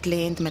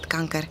 Bedlêend met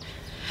kanker.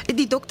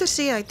 Die dokter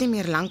sê hy het nie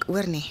meer lank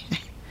oor nie.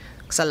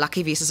 Ek sal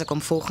lucky wees as ek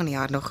hom volgende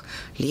jaar nog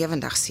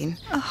lewendig sien.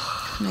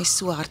 En hy is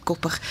so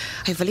hardkoppig.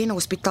 Hy wil nie in 'n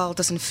hospitaal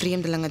tussen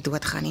vreemdelinge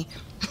doodgaan nie.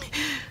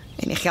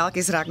 En die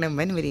geldjies raak nou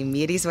min met die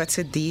medies wat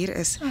so duur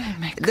is.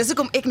 Dis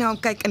hoekom ek nou hom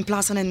kyk in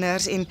plaas van 'n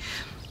nurse en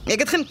ek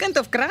het geen kind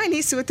of kraai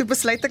nie, so toe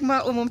besluit ek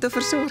maar om hom te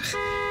versorg.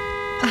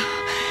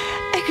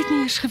 Ek het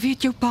nie eens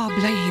geweet jou pa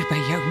bly hier by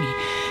jou nie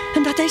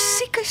en dat hy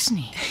siek is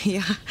nie.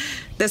 Ja,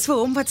 dis vir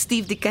hom wat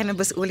Steve die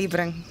cannabisolie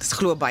bring. Dis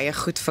glo baie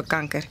goed vir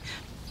kanker.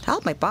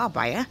 Help my pa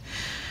baie.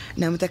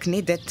 Nou moet ek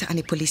net dit aan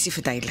die polisie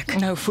verduidelik.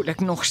 Nou voel ek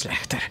nog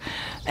slegter.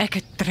 Ek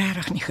het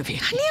regtig nie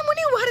geweet nie. Nee,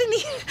 moenie worry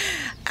nie.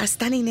 As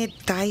Tannie net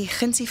daai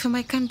gunsie vir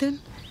my kan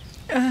doen.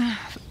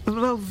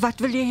 Wel, wat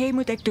wil jy hê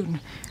moet ek doen?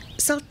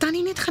 Sal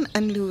Tannie net gaan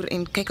inloer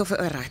en kyk of hy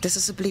reg is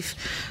asseblief.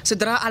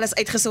 Sodra alles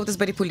uitgesort is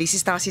by die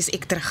polisiestasie is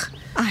ek terug.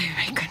 Ai,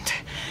 my kind.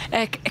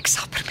 Ek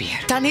sal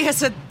probeer. Tannie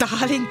is 'n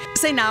darling.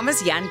 Sy naam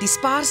is Jan. Die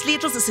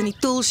spaarsleutels is in die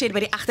toolshed by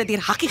die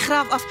agterdeur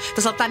hakkiegraaf af.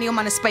 Dan sal Tannie hom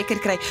aan 'n spyker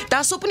kry.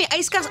 Daar's op in die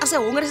yskas as hy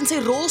honger is in sy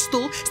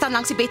rolstoel, staan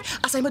langs die bed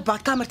as hy moet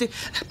badkamer toe.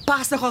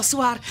 Pas nogal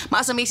swaar, maar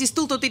as 'n mens die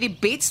stoel tot in die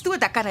bed stoot,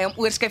 dan kan hy hom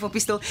oorskuif op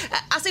die stoel.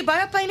 As hy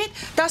baie pyn het,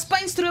 daar's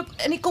pynstroop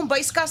in die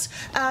kombuiskas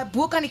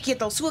bo kan die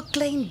ketel, so 'n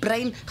klein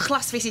bruin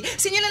glasvesie.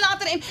 Sien julle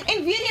later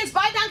en weer eens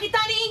baie dankie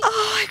Tannie.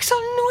 Ek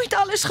sal nooit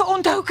alles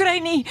geonthou kry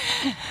nie.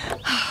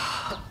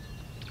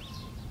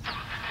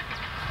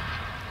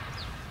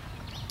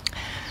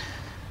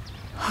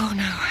 Oh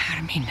nou,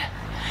 Hermine.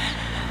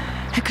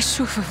 Ek is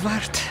so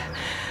verward.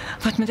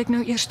 Wat moet ek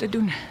nou eers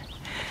doen?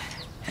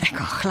 Ek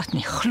kan glad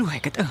nie glo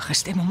ek het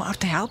ingestem om haar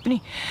te help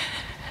nie.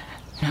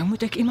 Nou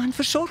moet ek iemand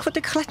versorg wat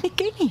ek glad nie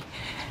ken nie.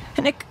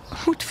 En ek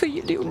moet vir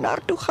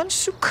Leonardo gaan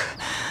soek.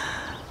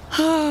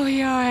 Oh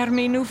ja,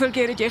 Hermine, hoeveel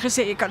keer het jy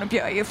gesê jy kan op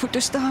jou eie voete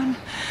staan?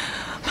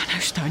 Maar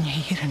nou staan jy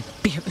hier en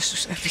bewe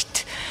soos 'n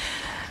riet.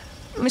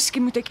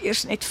 Miskien moet ek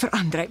eers net vir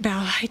Andrei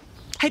bel. Hy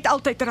het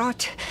altyd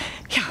raad.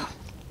 Ja.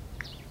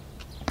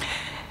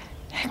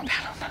 Ek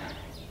bel hom.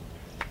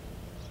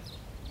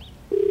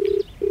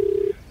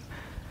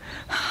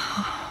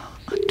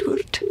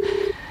 Antwoord.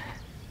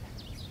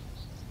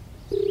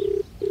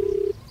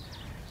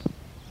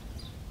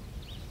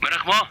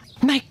 Middag, ma.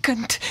 My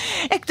kind,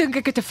 ek dink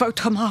ek het 'n fout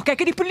gemaak. Ek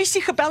het die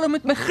polisie gebel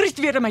omdat Magriet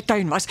weer in my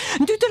tuin was.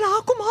 En toe het hulle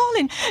haar kom haal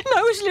en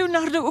nou is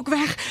Leonardo ook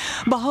weg.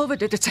 Behalwe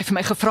dit het sy vir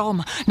my gevra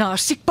om na haar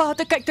siek pa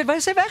te kyk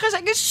terwyl sy weg is.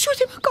 Ek is so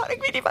te mekaar,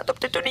 ek weet nie wat om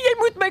te doen nie. Jy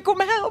moet my kom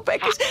help.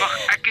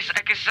 Wag,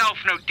 ek is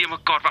self nou te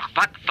mekaar. Wag,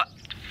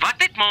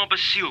 wat het ma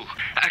besiel?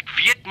 Ek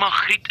weet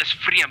Magriet is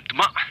vreemd,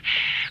 maar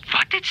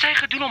wat het sy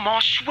gedoen om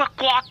haar so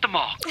kwaad te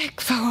maak?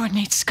 Ek wou haar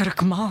net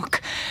skrik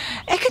maak.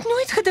 Ek het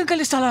nooit gedink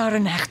hulle sal haar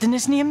in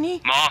hegtenis neem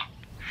nie.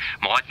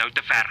 Ma het nou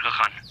te ver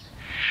gegaan.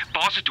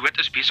 Pa se dood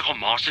is besig om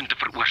ma se te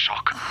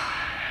veroorsaak.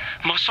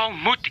 Maar sal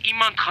moet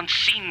iemand gaan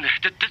sien.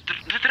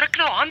 Dit ruk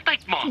nou hand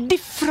uit, ma.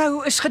 Die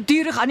vrou is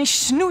gedurig aan die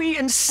snoei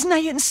en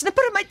sny en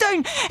snipper in my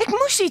tuin. Ek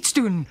moes iets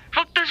doen.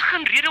 Wel, dis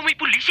geen rede om die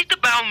polisie te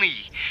bel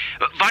nie.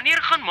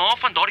 Wanneer gaan ma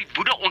van daardie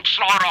woede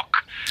ontslaa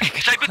raak?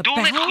 Sy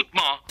bedoel net goed,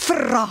 ma.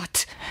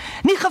 Verraad.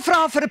 Nie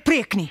gevra vir 'n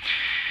preek nie.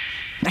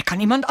 Ek kan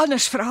iemand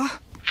anders vra.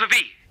 Vir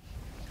wie?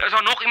 Is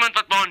daar nog iemand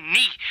wat ma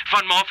nie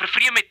van ma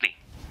vervreem het nie?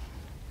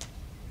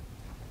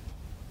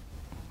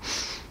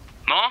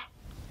 Ma?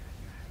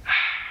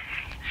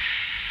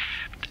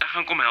 Ek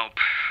gaan kom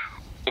help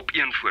op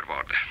een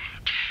voorwaarde.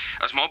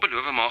 As ma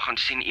beloof ma gaan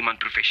sien iemand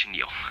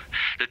professioneel.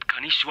 Dit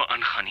kan nie so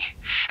aangaan nie.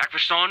 Ek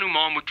verstaan hoe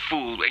ma moet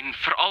voel en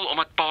veral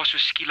omdat pa so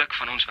skielik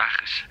van ons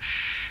weg is.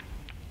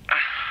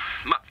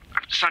 Maar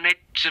Sennett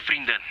se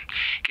vriendin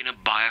ken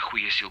 'n baie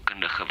goeie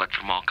sielkundige wat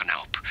vir ma kan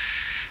help.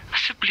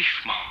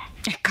 Asseblief, ma.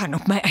 Ek kan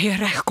op my eie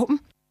reg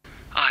kom.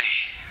 Ai,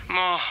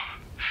 ma.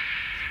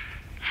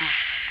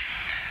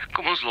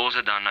 Kom ons los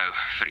dit dan nou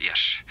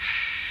vereers.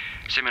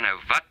 Sê my nou,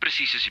 wat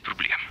presies is die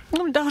probleem?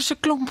 Daar's 'n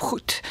klomp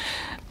goed.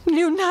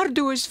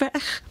 Leonardo is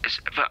weg.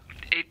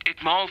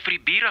 Het ma al vir die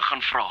bure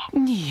gaan vra?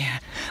 Nee,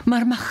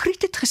 maar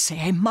Magriet het gesê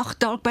hy mag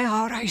dalk by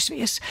haar huis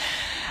wees.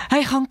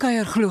 Hy gaan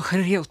kuier glo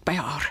gereeld by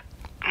haar.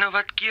 Nou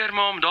wat keer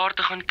ma om daar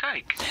te gaan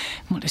kyk?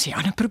 Maar dis 'n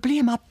ander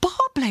probleem, maar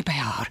pa bly by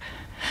haar.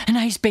 En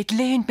hy is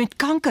bedlêend met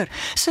kanker.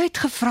 Sy het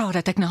gevra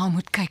dat ek na haar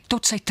moet kyk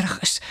tot sy terug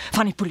is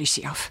van die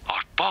polisie af.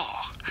 Haar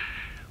pa?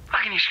 Ek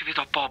het nie eens geweet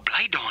haar pa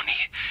bly daar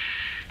nie.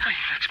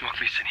 Ek maak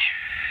nie sin nie.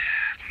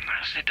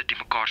 Dit is net dat die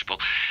mekaar speel.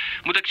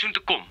 Moet ek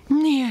soontoe kom?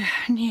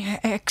 Nee,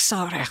 ek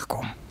sal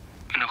regkom.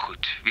 Nou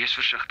goed, wees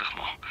versigtig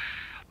maar.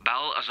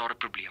 Bel as daar 'n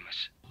probleem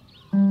is.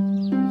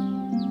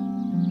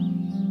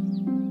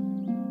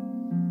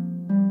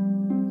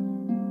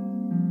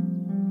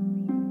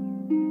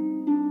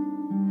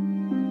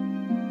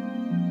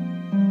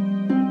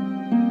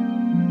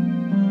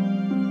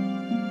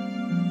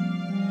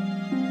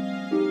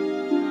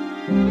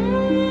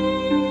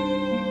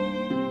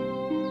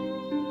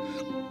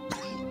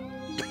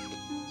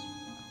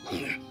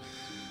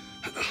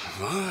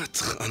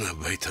 Wat gaan er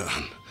buite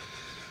aan?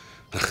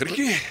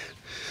 Magrietjie?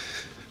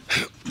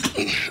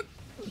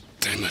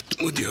 Dit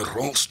moet die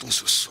rolstoel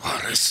so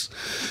swaar is.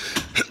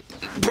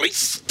 Bly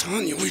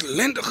staan, jy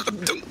ellendige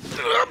ding.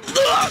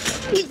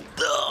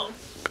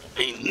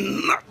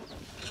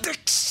 Dit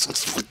is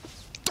verdomd.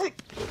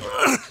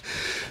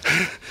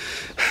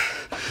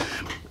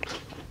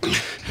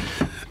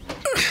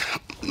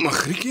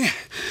 Magrietjie?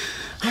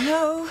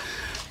 Hallo.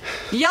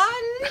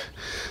 Jan.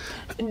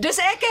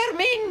 Dis ek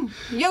Hermien,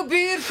 jou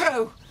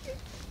buurvrou.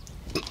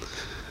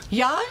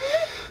 Jan?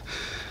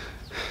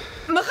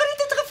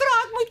 Margriet het gevra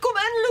ek moet kom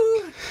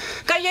inloer.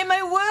 Kan jy my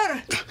hoor?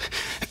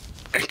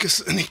 Ek is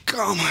in die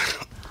kamer.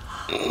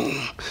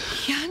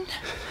 Jan?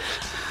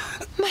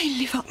 My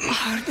liewe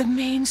aarde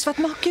mens, wat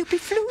maak jy op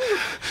die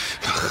vloer?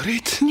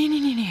 Magriet?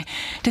 Nee.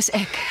 Dis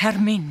ek,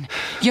 Hermien,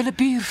 julle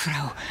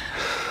buurvrou.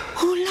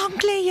 Hoe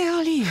lank lê jy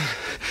al hier?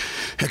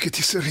 Ek het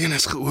die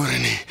sirenes gehoor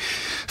in die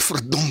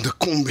verdomde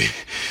kombi.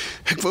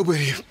 Ek wou by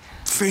die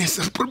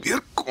venster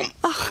probeer kom.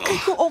 Ag,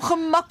 kyk hoe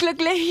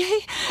ongemaklik lê jy.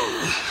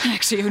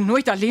 Ek sê jou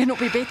nooit alleen op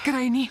die bed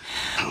kry nie.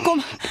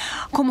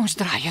 Kom ons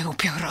draai jou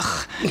op jou rug.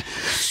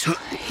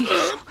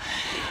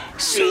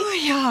 So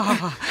ja.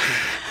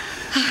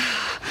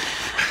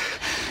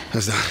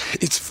 Is daar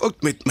iets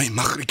fout met my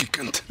Magrietjie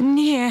kind?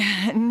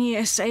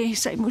 Nee,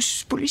 sy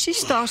moes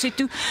polisiestasie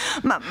toe,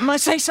 maar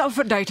sy sal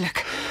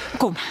verduidelik.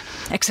 Kom,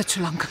 ek sit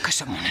so lank 'n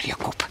kussing onder jou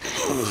kop.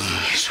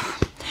 Hierso.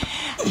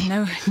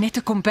 Nou net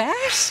 'n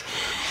kombers.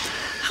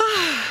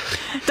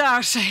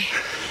 Daar sy.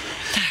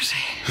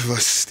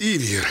 Was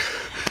Steve hier?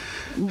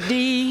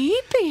 Die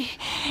hippie.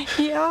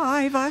 Ja,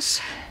 hy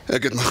was.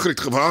 Ek het Magriet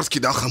gewaarsku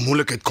dat gaan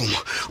moeilikheid kom.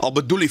 Al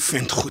bedoel die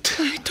vent goed.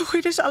 Tog,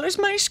 dit is alles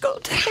my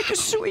skuld. Ek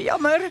is so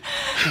jammer.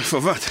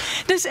 Vir wat?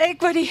 Dis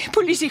ek wat die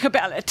polisie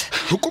gebel het.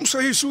 Hoekom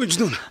sou jy so iets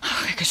doen?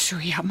 Ek is so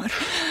jammer.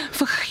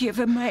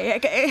 Vergewe my.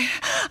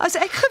 As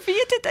ek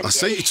geweet het as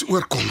sy iets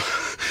oorkom.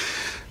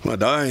 Maar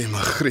daai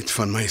Magriet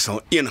van my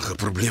sal enige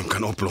probleem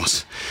kan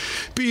oplos.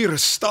 Pure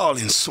staal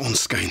en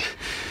sonskyn.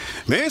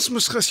 Mens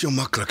misgis jou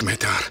maklik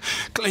met haar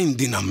klein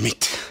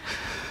dinamiet.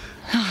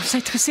 Sy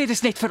het gesê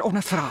dis net vir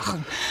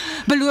ondervraging.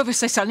 Beloof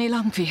sy sal nie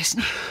lank wees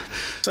nie.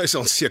 Sy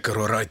sal seker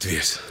alright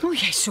wees. O,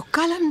 jy's so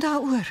kalm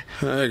daaroor.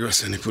 Ek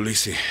was in die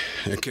polisie.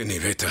 Ek ken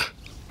die wette.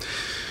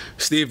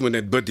 Steve moet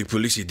net bid die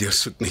polisie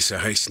deursoek nie sy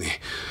huis nie.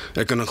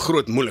 Ek kan in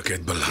groot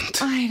moeilikheid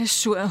beland. Ai,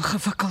 dis so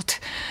ingewikkeld.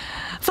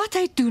 Wat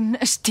hy doen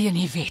is teen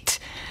die wet.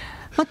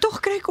 Maar tog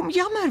kry ek hom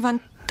jammer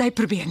want hy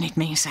probeer net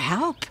mense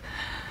help.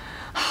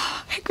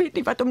 Ek weet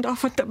nie wat om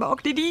daarvan te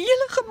maak nie. Die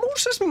hele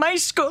gemors is my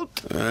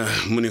skuld.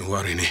 Moenie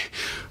worry nie.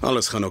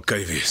 Alles gaan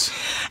oukei wees.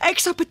 Ek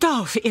sal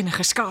betaal vir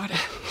enige skade.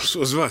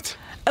 Soos wat?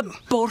 'n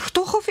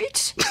borgtog of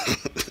iets?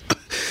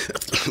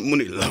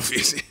 Moenie laf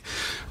wees nie.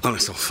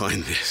 Alles sal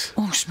fyn wees.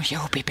 Ons moet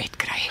jou op die bed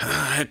kry.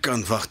 Ek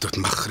kan wag tot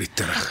Magriet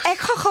terug. Ek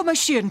gaan gou my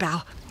seun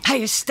bel.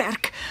 Hy is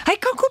sterk. Hy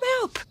kan kom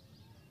help.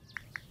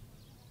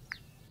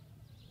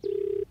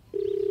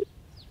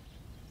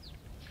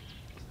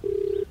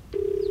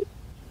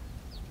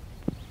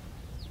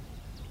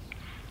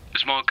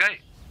 Is maar oké.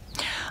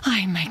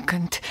 Ai my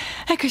kind,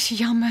 ek is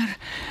jammer.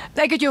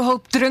 Ek het jou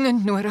hulp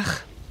dringend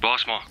nodig.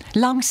 Waar's maar?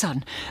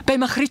 Langsaan, by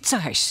Magriet se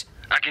huis.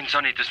 Ek en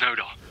Sanet is nou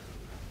daar.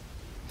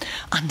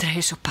 Andre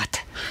is op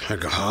pad.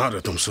 Ek haat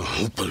dit om so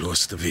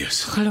hopeloos te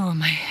wees. Glo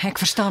my, ek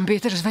verstaan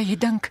beter as wat jy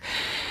dink.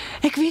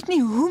 Ek weet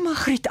nie hoe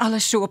Magriet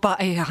alles so op haar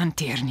eie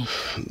hanteer nie.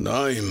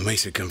 Daai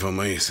meisiekind van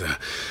my is 'n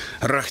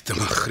regte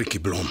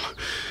Magrietjieblom.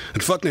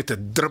 Dit vat net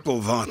 'n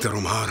druppel water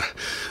om haar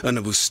in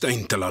 'n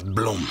woestyn te laat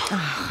blom.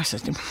 Ag,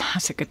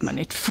 as ek dit maar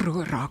net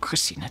vroeër raak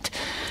gesien het.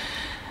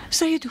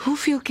 Sy het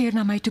hoeveel keer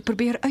na my toe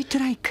probeer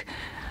uitreik.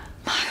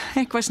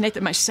 Ek was net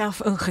in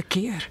myself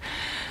ingekeer.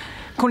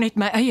 Kon net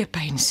my eie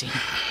pyn sien.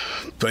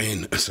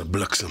 Pyn is 'n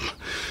bliksem.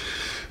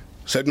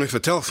 Sy het my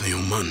vertel van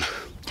jou man.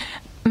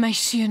 My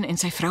seun en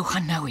sy vrou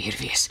gaan nou hier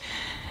wees.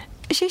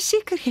 Is jy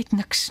seker jy het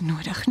niks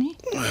nodig nie?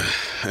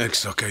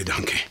 Ek's okay,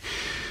 dankie.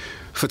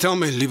 Vertel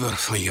my liewer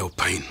van jou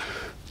pyn.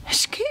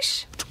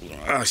 Ekskuus?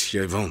 As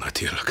jy wil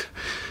natuurlik.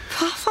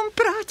 Waarvan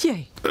praat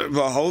jy?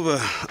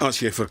 Behalwe as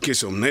jy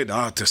verkies om net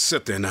daar te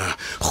sit en 'n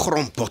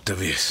grompot te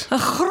wees. 'n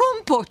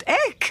Grompot,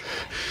 ek?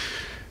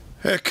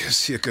 Ek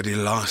is seker die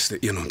laaste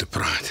een om te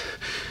praat.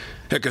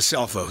 Ek is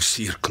self 'n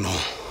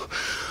suurknol.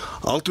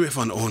 Albei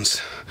van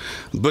ons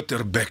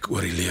bitterbek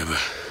oor die lewe.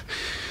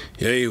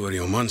 Jy oor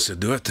jou man se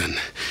dood en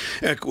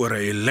ek oor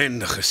 'n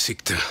ellendige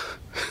siekte.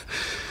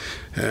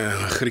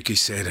 Grietjie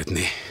sê dit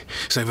nie.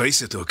 Sy wys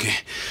dit ook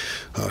nie.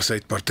 Sy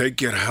het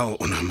partykeer hel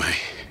onder my.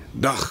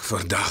 Dag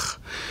vir dag.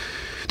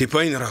 Die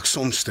pyn raak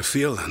soms te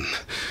veel en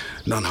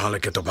dan haal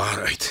ek dit op haar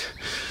uit.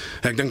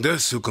 Ek dink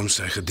dis hoekom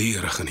sy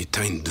gedurig in die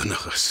tuin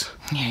doenig is.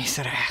 Jy's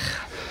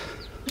reg.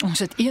 Ons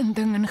het een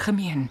ding in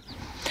gemeen.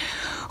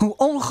 Hoe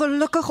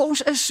ongelukkig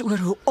ons is oor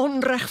hoe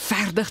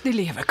onregverdig die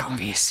lewe kan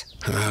wees.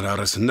 Daar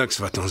is niks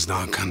wat ons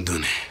daar kan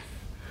doen nie.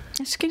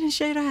 Miskien is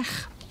jy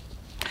reg.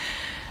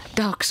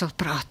 Dalk sal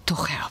praat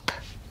tog help.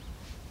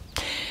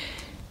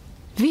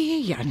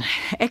 Wie Jan,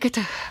 ek het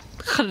 'n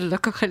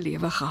gelukkige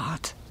lewe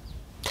gehad.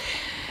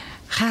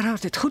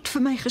 Gerard het goed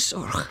vir my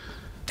gesorg.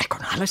 Ek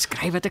kon alles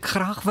kry wat ek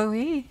graag wou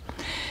hê.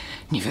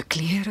 Nuwe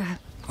klere,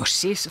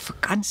 oorsese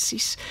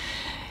vakansies,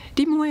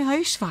 die mooi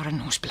huis waarin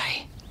ons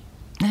bly.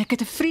 En ek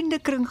het 'n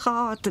vriendekring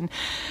gehad en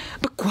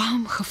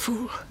bekwaam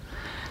gevoel.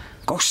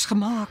 Kos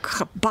gemaak,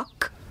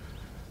 gebak.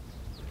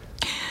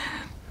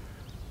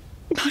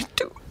 Maar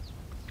toe,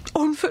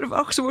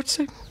 onverwags word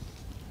sy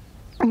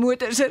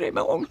motor se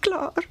remme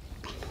onklaar.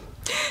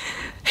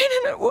 En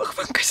in 'n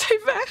oogwink is hy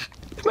weg.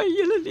 My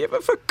hele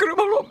lewe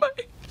verkrummel om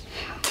my.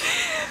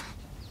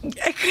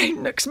 Ek kry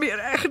niks meer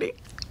reg nie.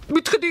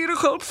 Moet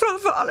gedurig hulp vra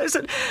vir alles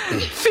en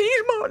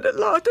 4 maande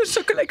later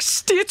sukkel ek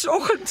steeds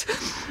oggens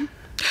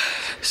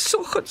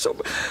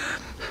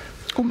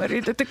om 'n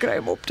rede te kry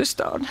om op te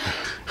staan.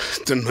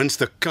 Ten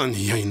minste kan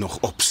jy nog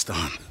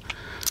opstaan.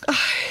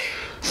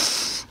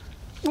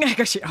 Ek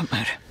is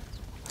jammer.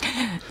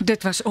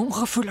 Dit was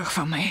ongevoelig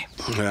van my.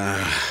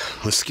 Ja,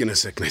 miskien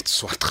is ek net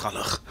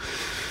swartgallig.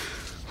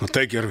 Want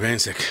partykeer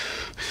wens ek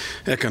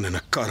kan in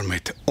 'n kar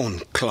met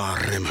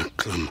onklaar remme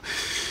klim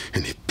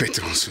en die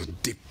petrol so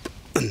diep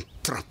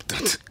intrap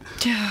dat.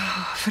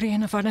 Ja, vir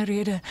een of ander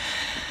rede,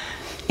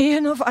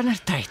 een of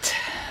ander tyd,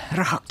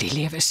 raak die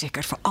lewe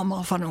seker vir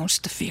almal van ons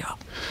te veel.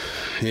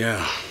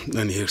 Ja,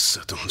 en hier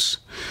sit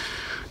ons.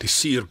 Die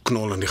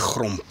suurknol en die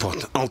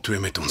grompot, albei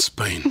met ons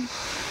pyn.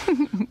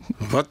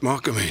 Wat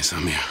maak 'n mens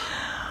daarmee?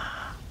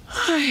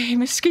 Ai,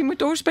 miskien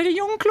moet ons by die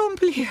jong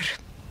klomp leer.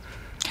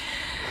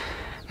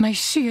 My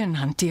seun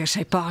hanteer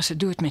sy pa se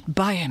dood met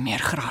baie meer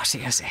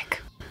grasie as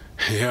ek.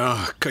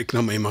 Ja, kyk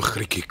na my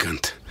Magrietjie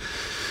kind.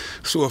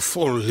 So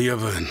vol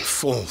lewe en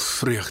vol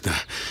vreugde.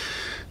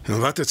 En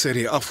wat het sy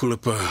die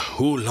afgelope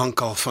hoe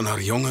lank al van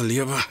haar jonge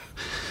lewe?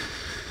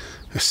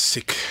 'n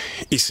Siek,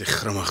 isig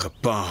grimmige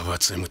pa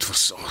wat sy moet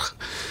versorg.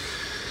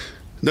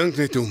 Dink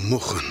net hoe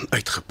moeg en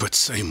uitgeput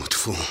sy moet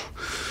voel.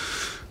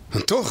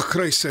 En tog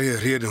kry sy 'n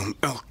rede om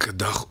elke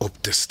dag op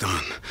te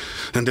staan.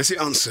 En dis nie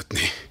aansit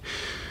nie.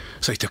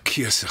 Sy het 'n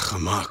keuse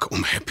gemaak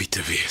om happy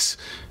te wees.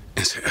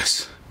 En sy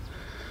is.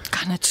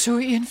 Kan dit so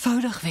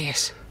eenvoudig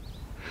wees?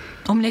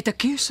 Om net 'n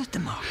keuse te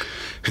maak?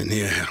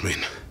 Nee,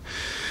 Hermine.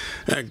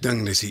 Ek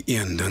dink dis die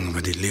een ding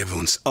wat die lewe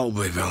ons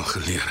albei wel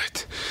geleer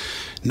het.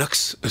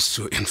 Niks is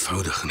so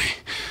eenvoudig nie.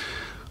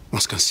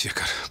 Ons kan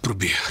seker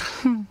probeer.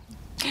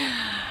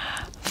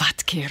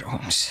 Wat keer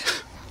ons?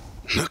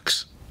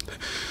 Niks.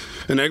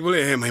 En ek wil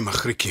hê my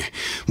Magrietjie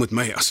moet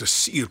my as 'n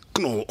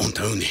suurknol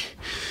onthou nie.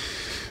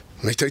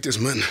 My tyd is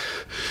min,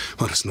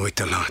 maar is nooit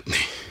te laat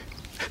nie.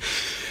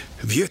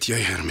 Weet jy,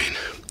 Hermine,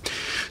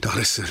 daar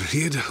is 'n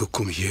rede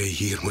hoekom jy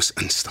hier moes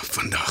instap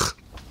vandag.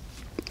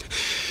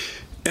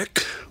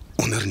 Ek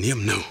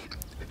onderneem nou,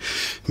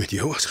 met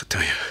jou as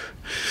getuie,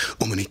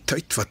 om in die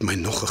tyd wat my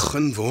nog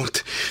gegee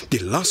word,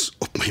 die las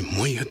op my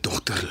mooie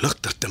dogter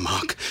ligter te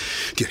maak,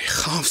 deur die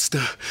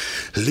gaafste,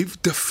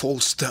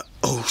 liefdevolste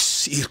ou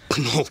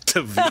suurknol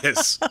te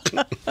wees.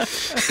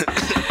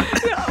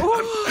 Ja,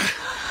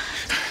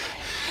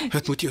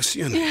 Het moet jou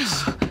seun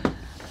wees.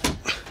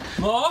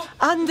 Ma?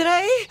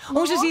 André,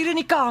 ons is hier in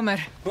die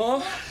kamer.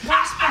 Ma?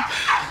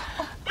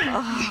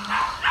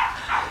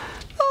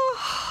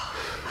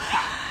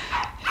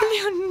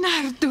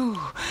 Leonardo,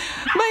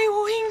 my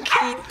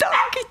hondjie,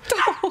 dankie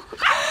tog.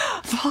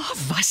 Waar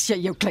was jy,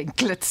 jou klein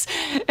klits?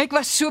 Ek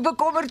was so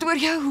bekommerd oor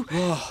jou.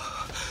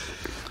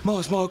 Maar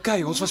is maar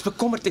okay, ons was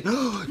bekommerd.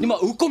 Nee, maar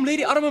hoekom lê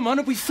die arme man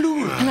op die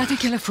vloer? Laat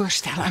ek julle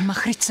voorstel aan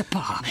Magriet se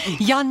pa,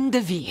 Jan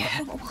de Wee.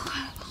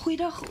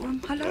 Goeiedag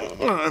oom,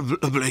 hallo.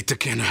 Bly te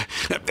ken.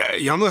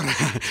 Jammer,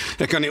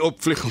 ek kan nie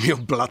opvlieg om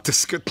jou blad te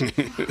skud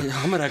nie.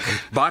 Jammer,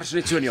 ek bars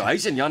net so in jou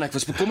huis en Jan, ek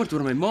was bekommerd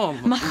oor my ma.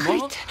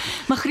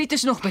 Magriet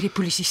is nog by die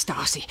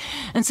polisiestasie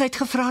en sy het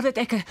gevra dat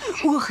ek 'n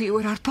oogie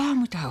oor haar pa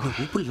moet hou.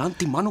 Hoe beland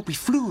die man op die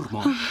vloer,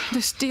 ma?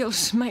 Dis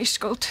deels my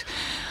skuld.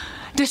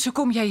 Dis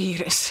hoekom jy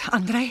hier is,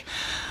 André,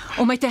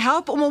 om my te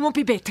help om hom op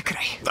die bed te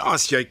kry.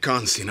 As jy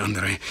kan sien,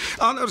 André.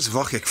 Anders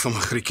wag ek vir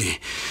Magrietjie.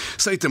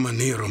 Sy het 'n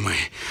manier om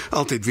my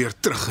altyd weer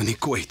terug in die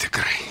kooi te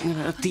kry.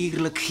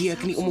 Natuurlik gee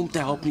ek nie om hom te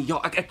help nie. Ja,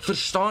 ek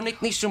verstaan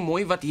net nie so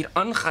mooi wat hier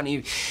aangaan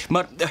nie,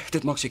 maar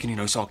dit maak seker nie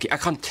nou saakie.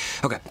 Ek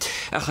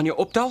gaan jou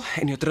optel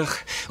en jou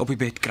terug op die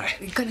bed kry.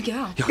 Kan ek jou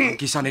help? Ja,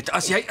 dankie Sanet.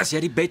 As jy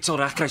die bed sal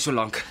regkry so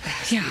lank.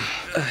 Ja.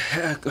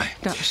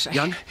 Daar is hy.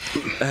 Jan,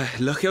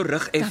 lig jou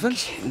rug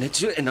effens, net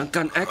so, en dan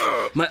kan ek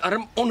my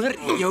arm onder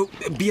jou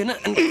bene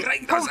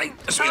inkry. As hy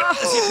so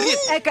is jy gereed.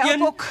 Ek help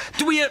 1, ook.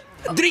 2,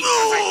 3.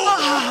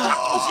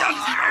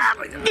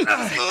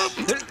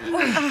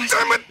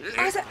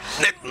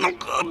 Net nog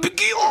 'n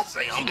bietjie op.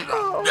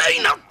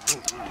 Nee, nou.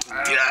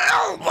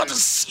 Ja, wat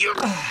is hier?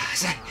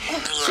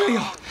 So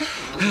ja.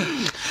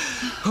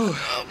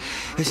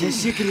 Is jy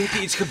seker jy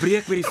het iets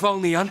gebreek met die val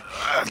nie, Jan?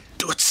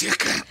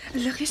 Doodseker.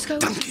 Lig jy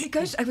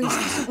skouers, ek wil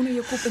net onder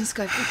jou kop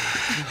inskuif.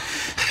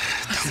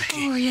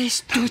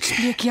 Jy's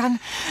doodsbleek, Jan.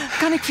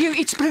 Kan ek vir jou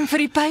iets bring vir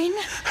die pyn?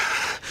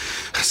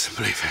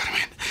 Asseblief,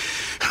 Hermine.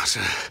 Daar's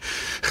 'n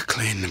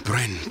klein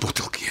bruin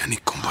botteltjie in die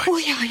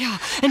kombuis. Ja,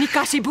 in die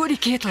kassie bo die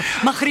ketel.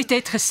 Magriet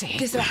het gesê.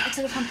 Dis reg, ek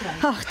sal dit gaan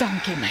kry. Ag,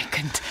 dankie my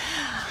kind.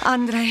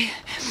 André,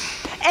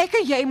 Ek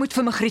en jy moet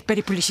vir Magriet by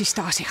die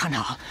polisiestasie gaan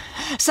haal.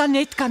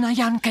 Sanet kan na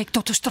Jan kyk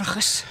tot ons terug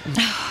is.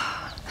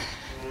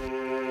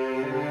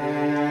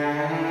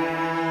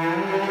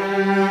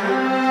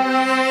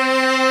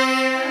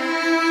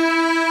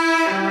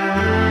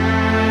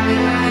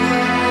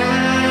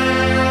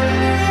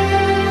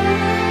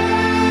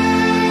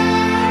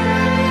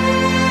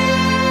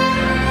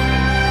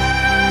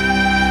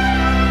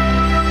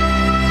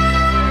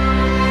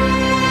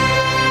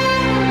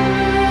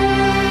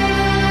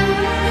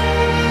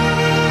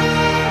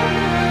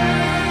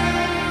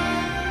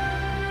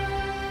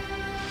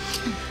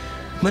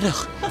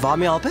 Middag.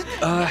 Waarmee help ek?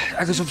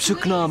 Ek is op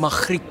soek na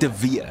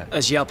MAGRIETJIE.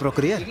 Is jy 'n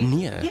prokureur?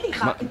 Nee,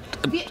 maar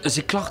is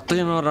die klag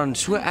teen haar dan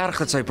so erg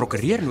dat sy 'n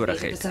prokureur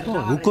nodig het?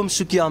 Hoekom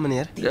soek jy aan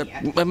meneer?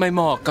 My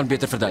ma kan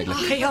beter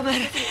verduidelik.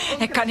 Jammer,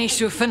 ek kan nie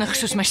so vinnig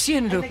soos my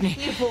seun loop nie.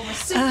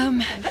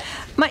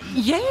 Maar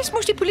jy is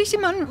mos die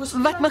polisieman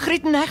wat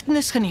Magriet in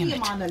hegtenis geneem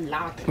het.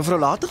 Mevrou,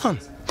 laat toe gaan.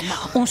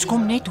 Ons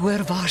kom net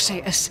hoor waar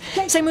sy is.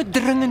 Sy moet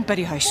dringend by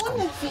die huis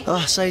kom.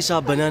 Sy is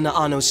daar binne in 'n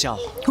aanhousel.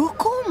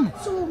 Hoekom?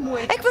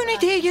 Ek wou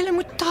net hê julle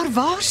moet haar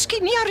waarsku,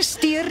 nie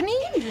arresteer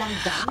nie.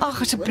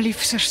 Ag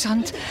asseblief,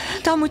 sergeant.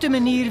 Daar moet 'n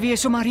manier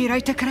wees om haar hier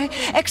uit te kry.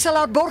 Ek sal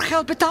haar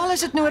borggeld betaal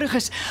as dit nodig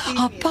is.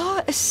 Haar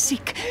pa is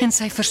siek en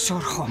sy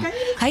versorg hom.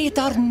 Hy het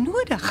haar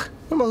nodig.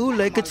 Maar hoe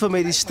lyk dit vir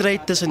my die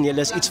stryd tussen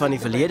julle is iets van die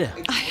verlede?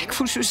 Ek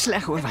voel so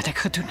sleg oor wat ek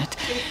gedoen het.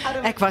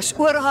 Ek was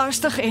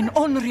oorhaastig en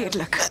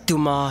onredelik. Toe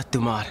maar.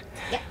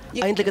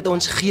 Eintlik het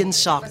ons geen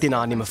saak teen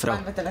haar nie, mevrou.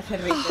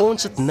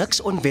 Ons het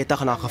niks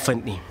onwettig aan haar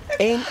gevind nie.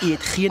 En u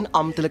het geen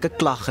amptelike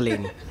klag gelê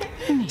nie.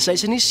 Sy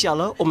is in die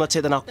selle omdat sy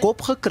dit in haar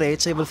kop gekry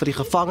het sy wil vir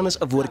die gevangenes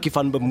 'n woordjie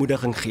van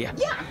bemoediging gee.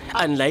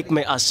 En lyk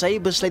my as sy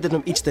besluit het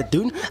om iets te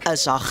doen,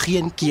 is daar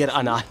geen keer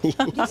aan haar nie.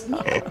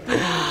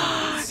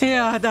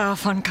 Ja,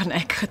 daarvan kan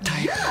ek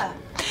getuig.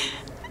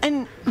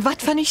 En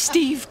wat van die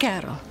Steve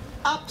kerel?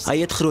 Hy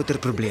het groter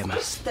probleme.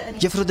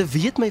 Juffrou De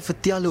weet my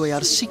vertel hoe hy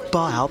haar siek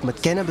pa help met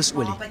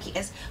cannabisolie.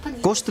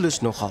 Kosteloos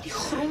nogal.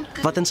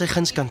 Wat in sy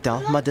guns kan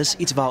tel, maar dis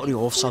iets waaroor die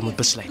hof sal moet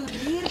besluit.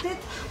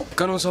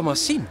 Kan ons hom maar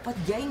sien?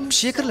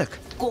 Sekerlik.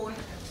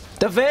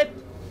 De Wet,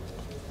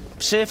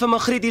 sê vir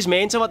Magriet, dis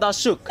mense wat haar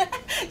soek.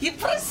 Jy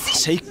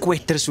presies. Sy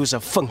kwetter soos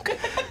 'n vink.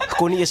 Ek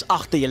kon nie eens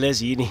agter julle is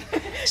hier nie.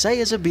 Sy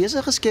is 'n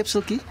besige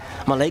skepseltjie,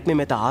 maar lyk my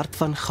met 'n hart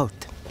van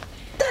goud.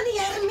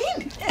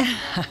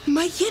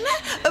 My jene,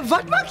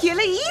 wat maak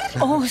julle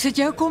hier? Ons het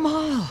jou kom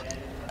haal.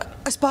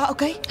 Is pa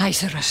okay?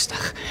 Hy's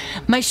rustig.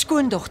 My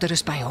skoondogter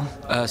is by hom.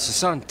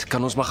 Sergeant,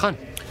 kan ons maar gaan?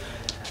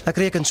 Ek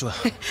reken so.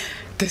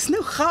 Dis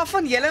nou gaaf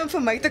van julle om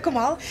vir my te kom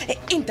haal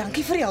en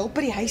dankie vir die hulp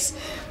by die huis.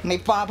 My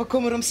pa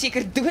bekommer hom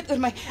seker dood oor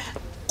my.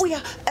 O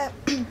ja,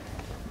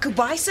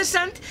 goodbye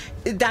sergeant.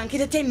 Dankie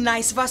dat jy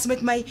nice was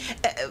met my.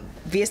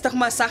 Wees tog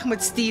maar sag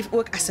met Steve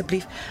ook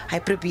asseblief. Hy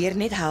probeer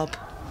net help.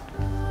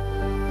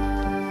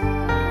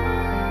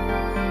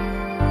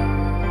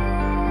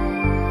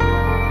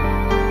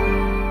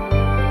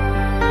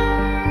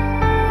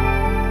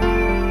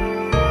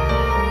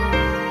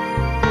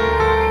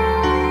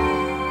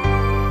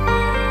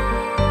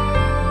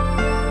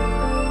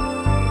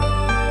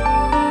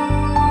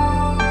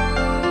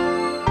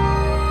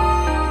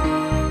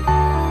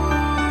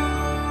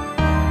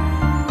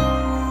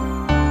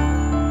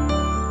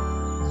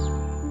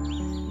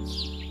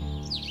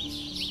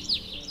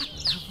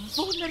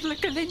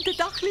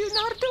 Lentedag,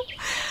 Leonardo.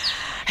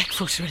 Ek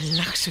voel so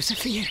lig soos 'n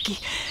veertjie.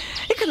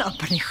 Ek kan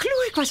amper nie glo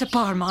ek was 'n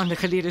paar maande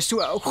gelede so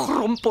ou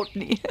grompot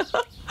nie.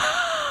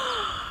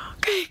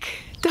 Kyk,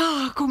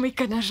 daar kom die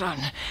kinders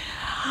aan.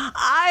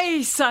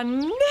 Ai,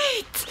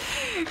 Sanet.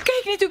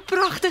 Kyk net hoe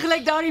pragtig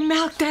lyk daardie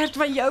melktert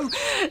van jou.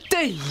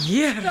 Te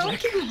heerlik.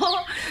 Dankie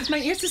ma. My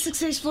eerste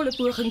suksesvolle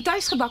poging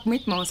tuisgebak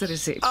met ma se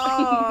resep.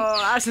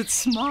 As dit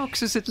smaak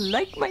soos dit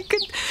lyk, my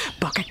kind,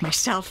 bak ek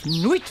myself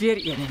nooit weer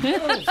een nie.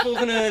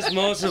 Volgende is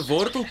ma se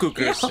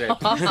wortelkoekresep.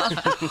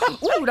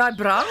 Daai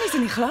brownies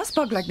in die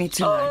glasbak lyk net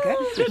so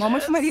lekker. Ma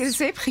moet vir my die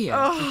resep gee.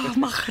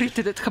 Magriet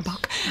het dit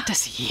gebak.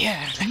 Dis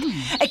heerlik.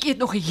 Ek eet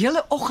nog 'n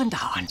hele oggend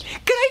daaraan.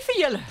 Kry vir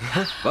julle.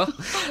 Wat?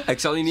 Ek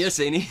sal nie nee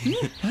sê nie.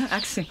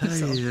 Ek sê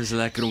Dit is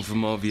lekker om vir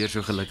ma weer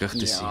so gelukkig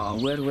te sien. Ja,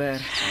 hoor.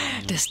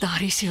 Dis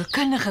daardie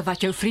sielkundige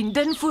wat jou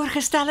vriendin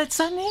voorgestel het,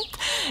 Sanet.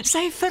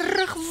 Sy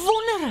verrig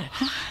wondere.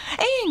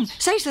 En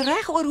sy's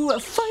reg oor hoe 'n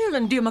vuil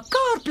en de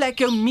mekaar plek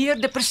jou meer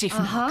depressief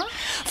maak.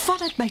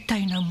 Vandat my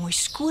tuin nou mooi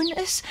skoon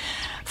is,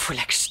 voel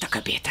ek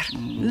stukke beter.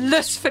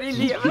 Lus vir die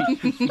lewe.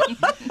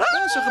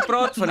 Ons het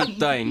gepraat van die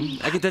tuin.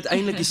 Ek het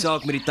uiteindelik die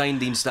saak met die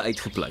tuindienste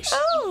uitgepluis.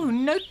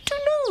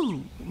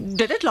 Nou.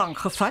 Dit het lank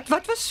gevat.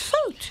 Wat was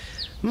fout?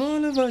 Maar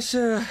hulle was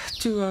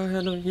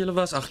hulle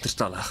was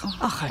agterstallig.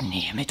 Ag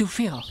nee, met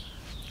hoeveel?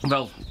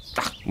 Wel,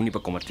 moenie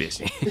bekommerd wees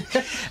nie.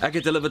 Ek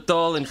het hulle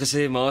betaal en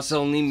gesê ma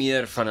sal nie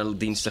meer van hulle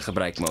dienste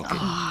gebruik maak nie.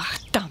 Ag,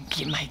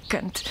 dankie my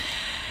kind.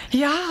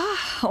 Ja,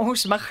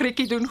 ons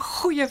Magrietjie doen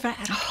goeie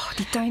werk.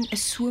 Die tuin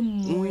is so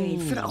mooi,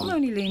 veral nou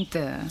in die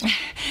lente.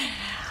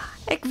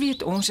 Ek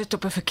weet ons het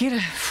op 'n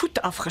verkeerde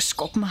voet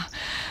afgeskop, maar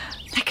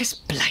ek is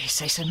bly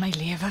sy's in my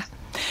lewe.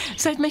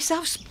 Sy het my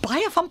selfs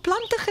baie van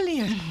plante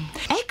geleer.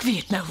 Ek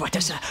weet nou wat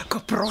is 'n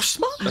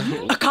coprosma,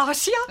 'n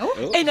acacia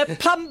en 'n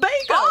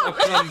plumbago.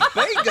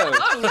 Plumbago.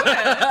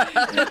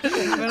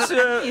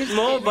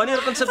 Maar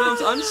wanneer gaan sy by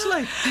ons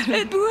aansluit?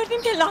 Dit behoort nie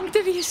meer lank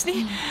te wees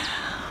nie.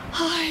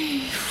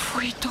 Ai,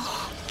 foei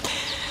tog.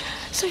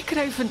 Sy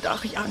kry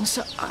vandag Jan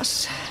se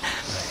as.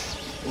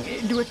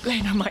 Dood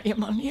bly nou maar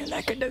eenmal nie 'n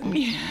lekker ding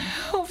nie.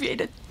 Of jy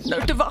dit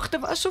nou te wagte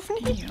was of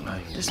nie.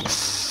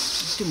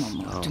 Dis toe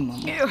mamma.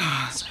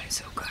 Sy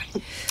is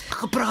okay.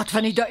 Gepraat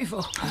van die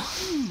duiwel.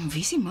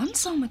 Wie is die man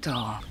saam met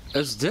haar?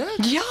 Is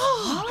dit? Ja,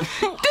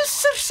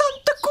 dis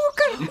Sergeant de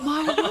Koker.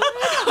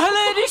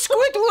 Hulle het die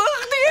skoot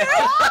hoog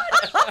neer.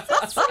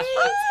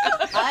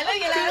 Hallo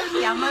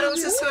julle, jammer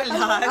ons is so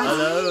laat.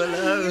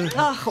 Hallo.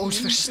 Ag, ons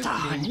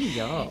verstaan.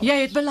 Ja.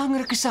 Jy het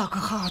belangrike sake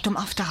gehad om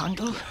af te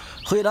handel.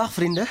 Goeiedag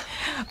vriende.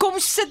 Kom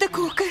sit de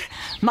Koker,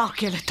 maak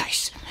julle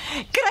tuis.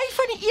 Kry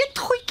van die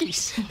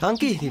eetgoedjies.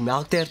 Dankie, die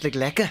melktert lyk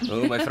lekker. O,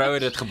 my vrou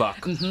het dit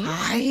gebak.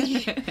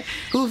 Ai,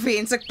 hoe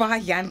wens ek pa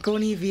Jan kon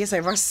nie wees,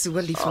 hy was so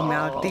lief vir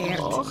melktert.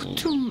 Ag,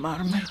 toe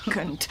maar my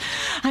kind.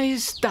 Hy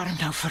is darm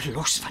nou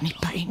verlos van die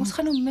pyn. Ons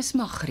gaan hom mis,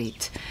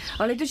 Margriet.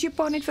 Al het ons jou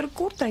pa net vir 'n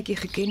kort tydjie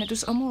geken, het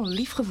ons almal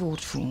lief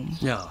geword vir hom.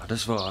 Ja,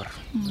 dis waar.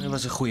 Hy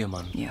was 'n goeie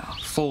man. Ja.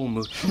 Vol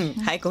moed.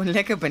 Hy kon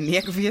lekker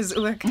beneek wees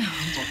ook.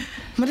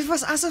 Maar dit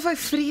was asof hy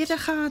vrede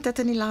gehad het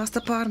in die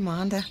laaste paar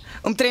maande.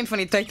 Omtrent van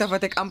die tyd af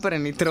wat ek amper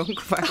in die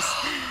tronk was.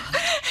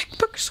 Ek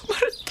pik sommer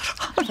 'n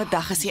traan.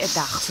 Vandag is nie 'n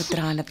dag vir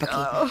trane,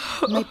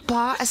 Pikkie. My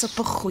pa is op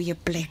 'n goeie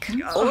plek.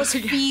 Ons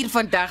vier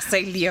vandag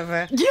sy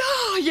lewe.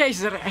 Ja,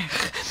 jy's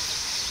reg.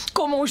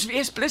 Kom ons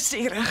wees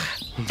plesierig.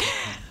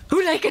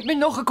 Hoe lyk dit met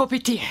nog 'n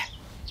koppie tee?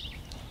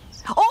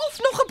 Of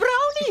nog 'n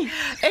brownie?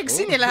 Ek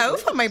sien julle hou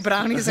van my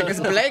brownies, ek is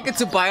bly ek het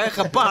so baie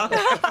gepak.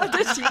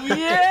 Dis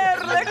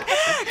heerlik.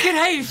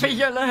 Kry vir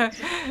julle.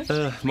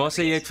 Maar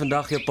sê jy het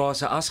vandag jou pa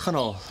se as gaan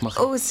haal. Mag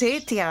Ons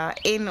het ja,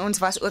 en ons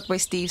was ook by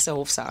Steve se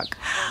hofsaak.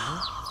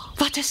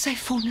 Wat is sy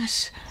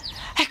vonnis?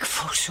 Ek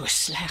voel so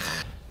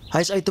sleg. Hy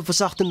is uit op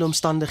versagtende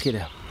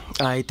omstandighede.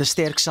 Hy het 'n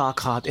sterk saak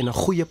gehad en 'n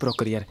goeie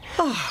prokureur.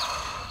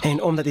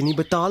 En omdat hy nie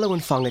betaling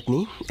ontvang het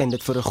nie en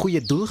dit vir 'n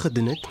goeie doel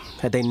gedoen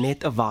het hy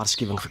net 'n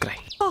waarskuwing gekry.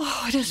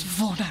 Dis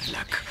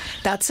wonderlik.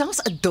 Dat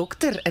selfs 'n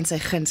dokter in sy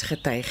guns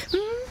getuig.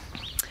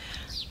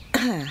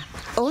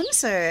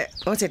 Ons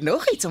het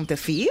nog iets om te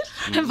vier.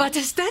 En wat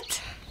is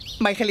dit?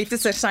 My geliefde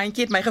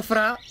sergeantjie het my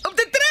gevra om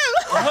te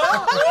trou.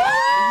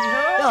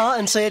 Ja,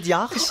 en sy het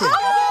ja gesê.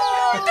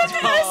 Dit is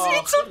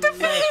iets om te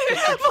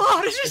vier.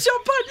 Waar is die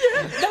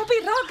champagne? Daar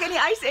by rak in die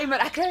ysemmer.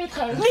 Ek kry dit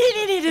gou.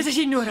 Nee, dit is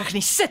nie nodig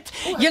nie. Sit.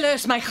 Julle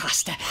is my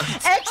gaste.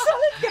 Ek sal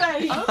dit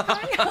kry.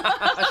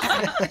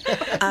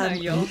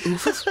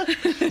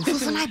 Hoeveel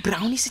van die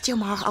brownies het jou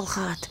maag al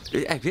gehad?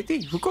 Ek weet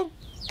nie, hoekom?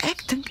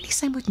 Ek dink nie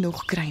sy moet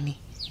nog kry nie.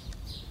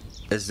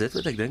 Is dit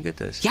wat ek dink dit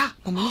is? Ja,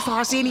 maar moenie vir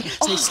haar sê nie.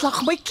 Sy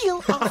slag my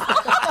keel af.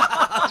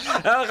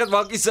 Ag, dit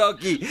maak nie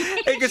saakie.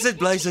 Ek is net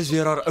bly sy's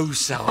weer haar ou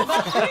self.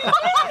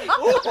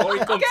 Hoi,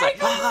 kom sy.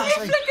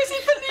 Lieflik is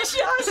die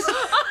Felicia's.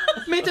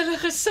 Met hulle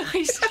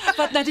gesiggies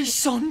wat na die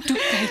son toe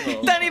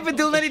kyk. Tannie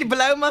bedoel nou nie die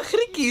blou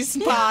magrietjies.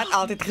 Pa het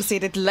altyd gesê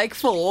dit lyk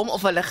vir hom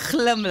of hulle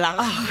glimlag.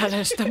 Ag, hulle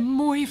is te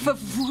mooi vir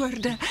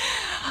woorde.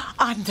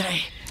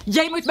 André,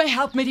 jy moet my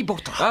help met die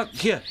bottel.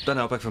 Hier, dan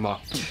help ek vir ma.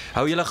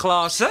 Hou julle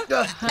glase?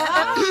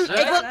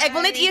 Ek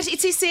wil net eers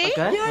ietsie sê.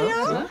 Okay.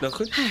 Ja. Nou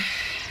goed.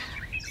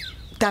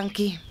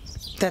 Dankie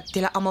dat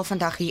julle almal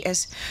vandag hier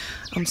is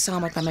om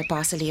saam met my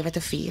pa se lewe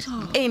te vier.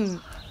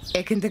 En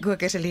ek en die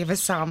Koker se lewe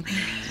saam.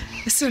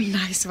 So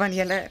nice van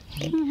julle.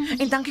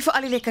 En dankie vir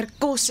al die lekker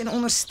kos en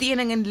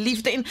ondersteuning en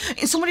liefde en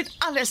sommer net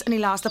alles in die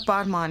laaste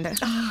paar maande.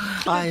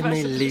 Ai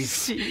my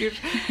lief.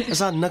 Is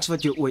daar niks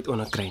wat jy ooit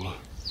onderkry nie?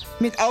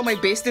 Met al my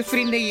beste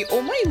vriende hier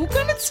om my, hoe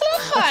kan dit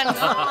sleg gaan?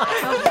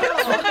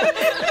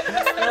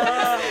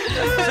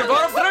 So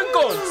waarom drink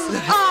ons?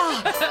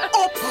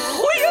 Op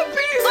goeie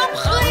bier. Op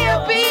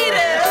goeie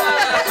biere.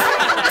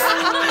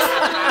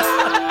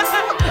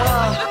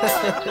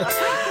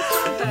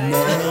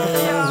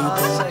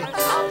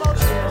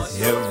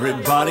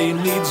 Everybody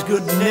needs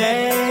good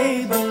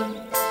neighbors.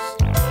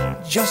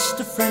 Just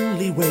a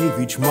friendly wave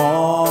each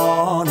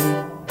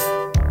morning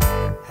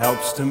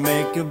helps to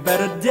make a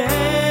better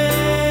day.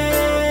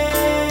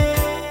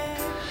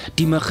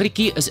 Die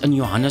MAGRIETJIE is in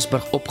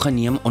Johannesburg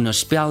opgeneem onder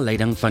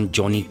spelleiding van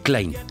Johnny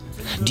Klein.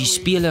 Die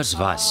spelers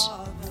was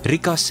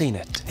Rika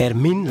Sennett,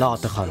 Hermine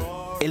laat te gaan.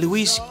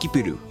 Eloise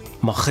Cupido,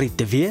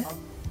 Weduwee,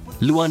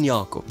 Luan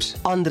Jacobs,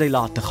 André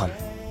laat te gaan.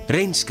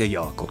 Renske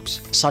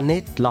Jacobs,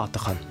 Sanet laat te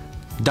gaan.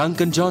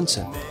 Duncan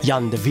Johnson,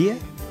 Jan de Wee,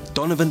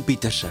 Donovan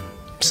Pietersen,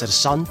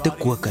 Sergeant de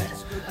Koker.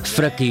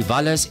 Frikkie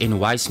Wallis en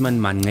Wiseman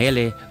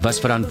Manele was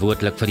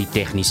verantwoordelik vir die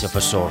tegniese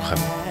versorging.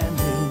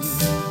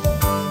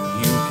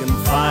 You can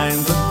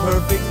find the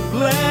perfect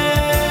blend.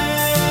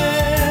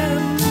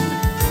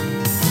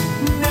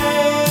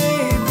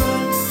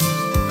 Neighbors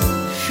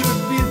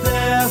should be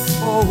there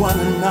for one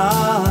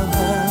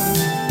another.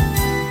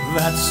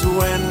 That's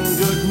when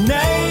good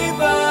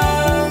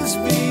neighbors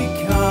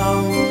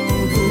become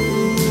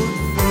good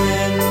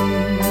friends.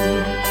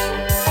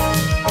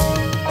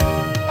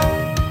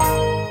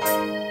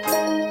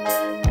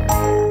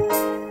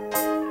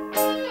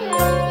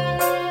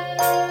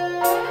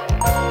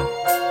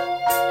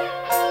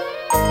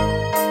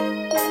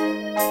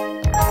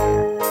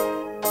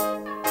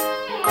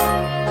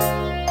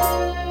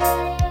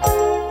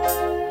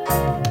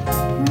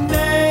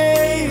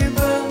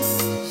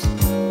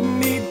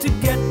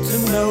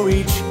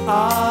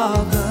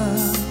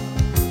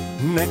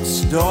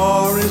 This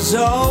door is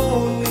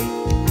only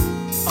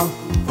a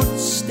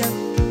footstep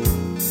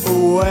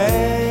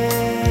away.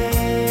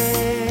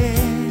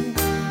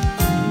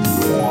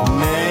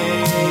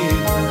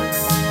 Neighbors,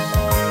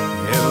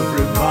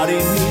 everybody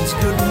needs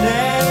good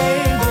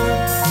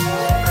neighbors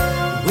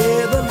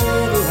with a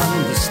little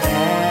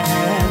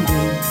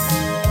understanding.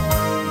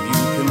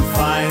 You can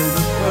find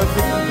the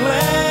perfect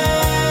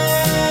blend.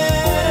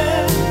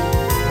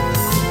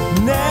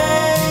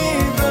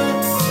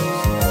 Neighbors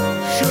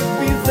should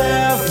be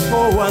there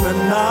for one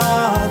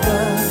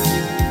another.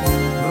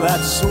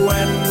 That's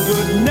when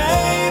good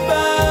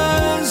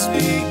neighbors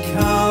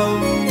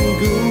become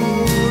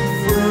good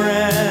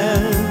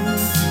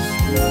friends.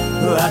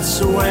 That's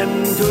when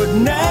good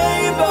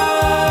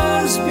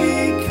neighbors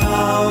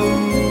become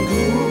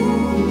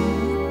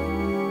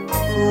good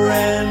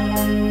friends.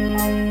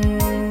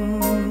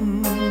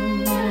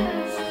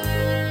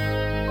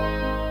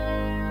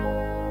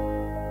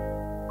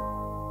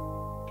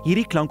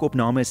 Hierdie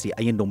klankopname is die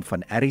eiendom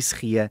van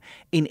RSG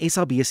en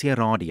SABC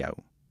Radio.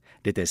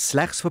 Dit is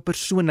slegs vir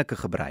persoonlike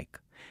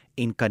gebruik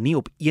en kan nie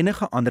op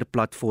enige ander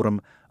platform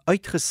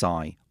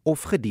uitgesaai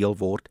of gedeel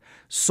word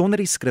sonder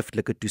die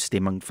skriftelike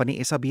toestemming van die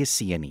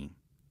SABC nie.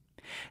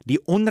 Die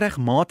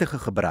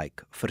onregmatige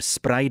gebruik,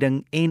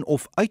 verspreiding en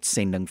of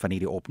uitsending van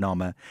hierdie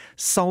opname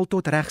sal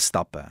tot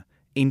regstappe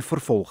en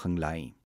vervolging lei.